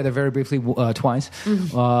worked together very briefly twice.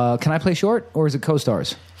 Can I play short, or is it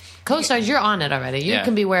co-stars? Co-stars, you're on it already. You Yeah.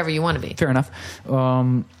 can be wherever you want to be. Fair enough.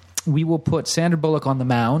 We will put Sandra Bullock on the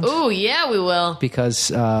mound Ooh, yeah, we will.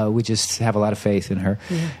 because we just have a lot of faith in her.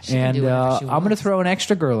 she can And do whatever she I'm going to wants. throw an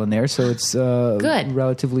extra girl in there, so it's Good.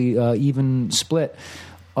 relatively even split.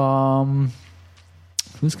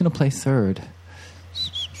 Who's going to play third?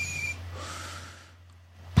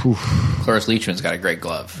 Poof. Cloris Leachman's got a great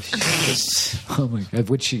glove. Oh my God!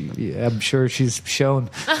 Which I'm sure she's shown.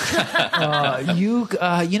 You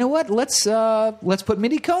know what? Let's put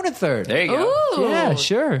Mindy Cohn at third. There you go. Ooh. Yeah,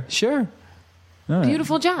 sure. All right.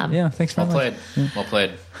 Beautiful job. Yeah, thanks very Well much. played. Well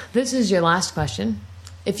played. This is your last question.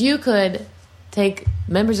 If you could take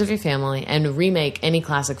members of your family and remake any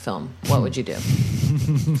classic film, what would you do?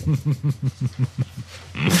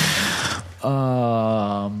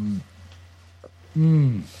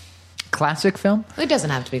 Classic film? It doesn't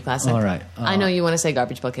have to be classic. All right. I know you want to say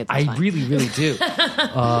Garbage Pail Kids. That's I fine. really, really do.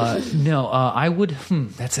 No, I would.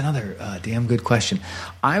 That's another damn good question.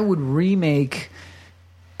 I would remake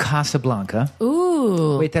Casablanca.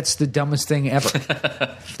 Ooh. Wait, that's the dumbest thing ever.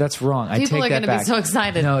 That's wrong. I People take are that gonna be back. so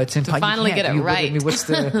excited No, it's to finally get it right. What's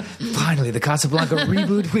the finally the Casablanca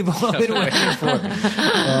reboot we've all been waiting for?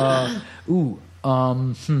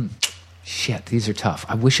 Shit, these are tough.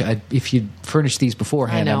 I wish if you'd furnished these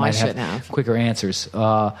beforehand, I know, I might should have have. quicker answers.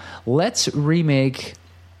 Let's remake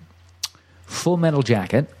Full Metal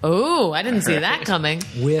Jacket Ooh, I didn't see that coming.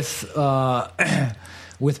 with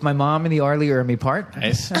with my mom in the Arlie Ermy part.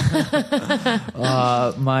 Nice.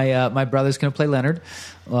 My brother's going to play Leonard,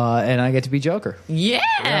 and I get to be Joker. Yeah.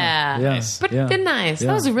 Nice. Pretty Yeah. nice. Yeah.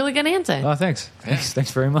 That was a really good answer. Oh, thanks.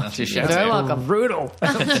 Thanks very much. too shabby. That's You're welcome. Brutal.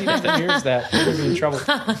 She never hears that. We're going to be in trouble.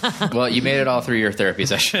 Well, you made it all through your therapy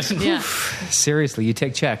session. Yeah. Seriously, you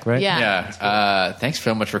take check, right? Yeah. Yeah. Thanks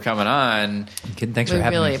so much for coming on. Kidding. Thanks We for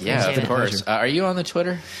having really me. appreciate Yeah, it. of course. Are you on the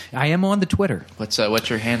Twitter? I am on the Twitter. What's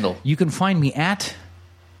your handle? You can find me at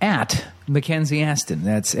Mackenzie Aston.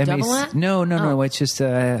 That's Double at? No. Oh. It's just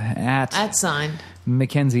at At sign.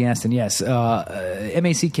 Mackenzie Aston. Yes,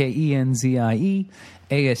 MackenziE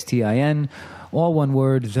ASTIN. All one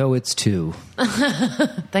word, though it's two.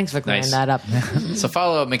 Thanks for clearing Nice. that up. So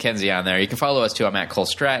follow Mackenzie on there. You can follow us too. I'm at Cole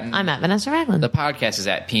Stratton. I'm at Vanessa Ragland. The podcast is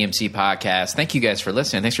at PMC Podcast. Thank you guys for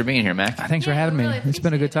listening. Thanks for being here, Mac. Thanks for Yeah, having me. really It's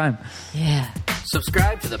been a good time. Yeah.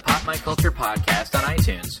 Subscribe to the Pop My Culture Podcast on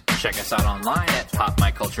iTunes. Check us out online at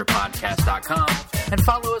popmyculturepodcast.com and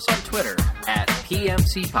follow us on Twitter at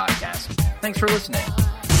PMC Podcast. Thanks for listening.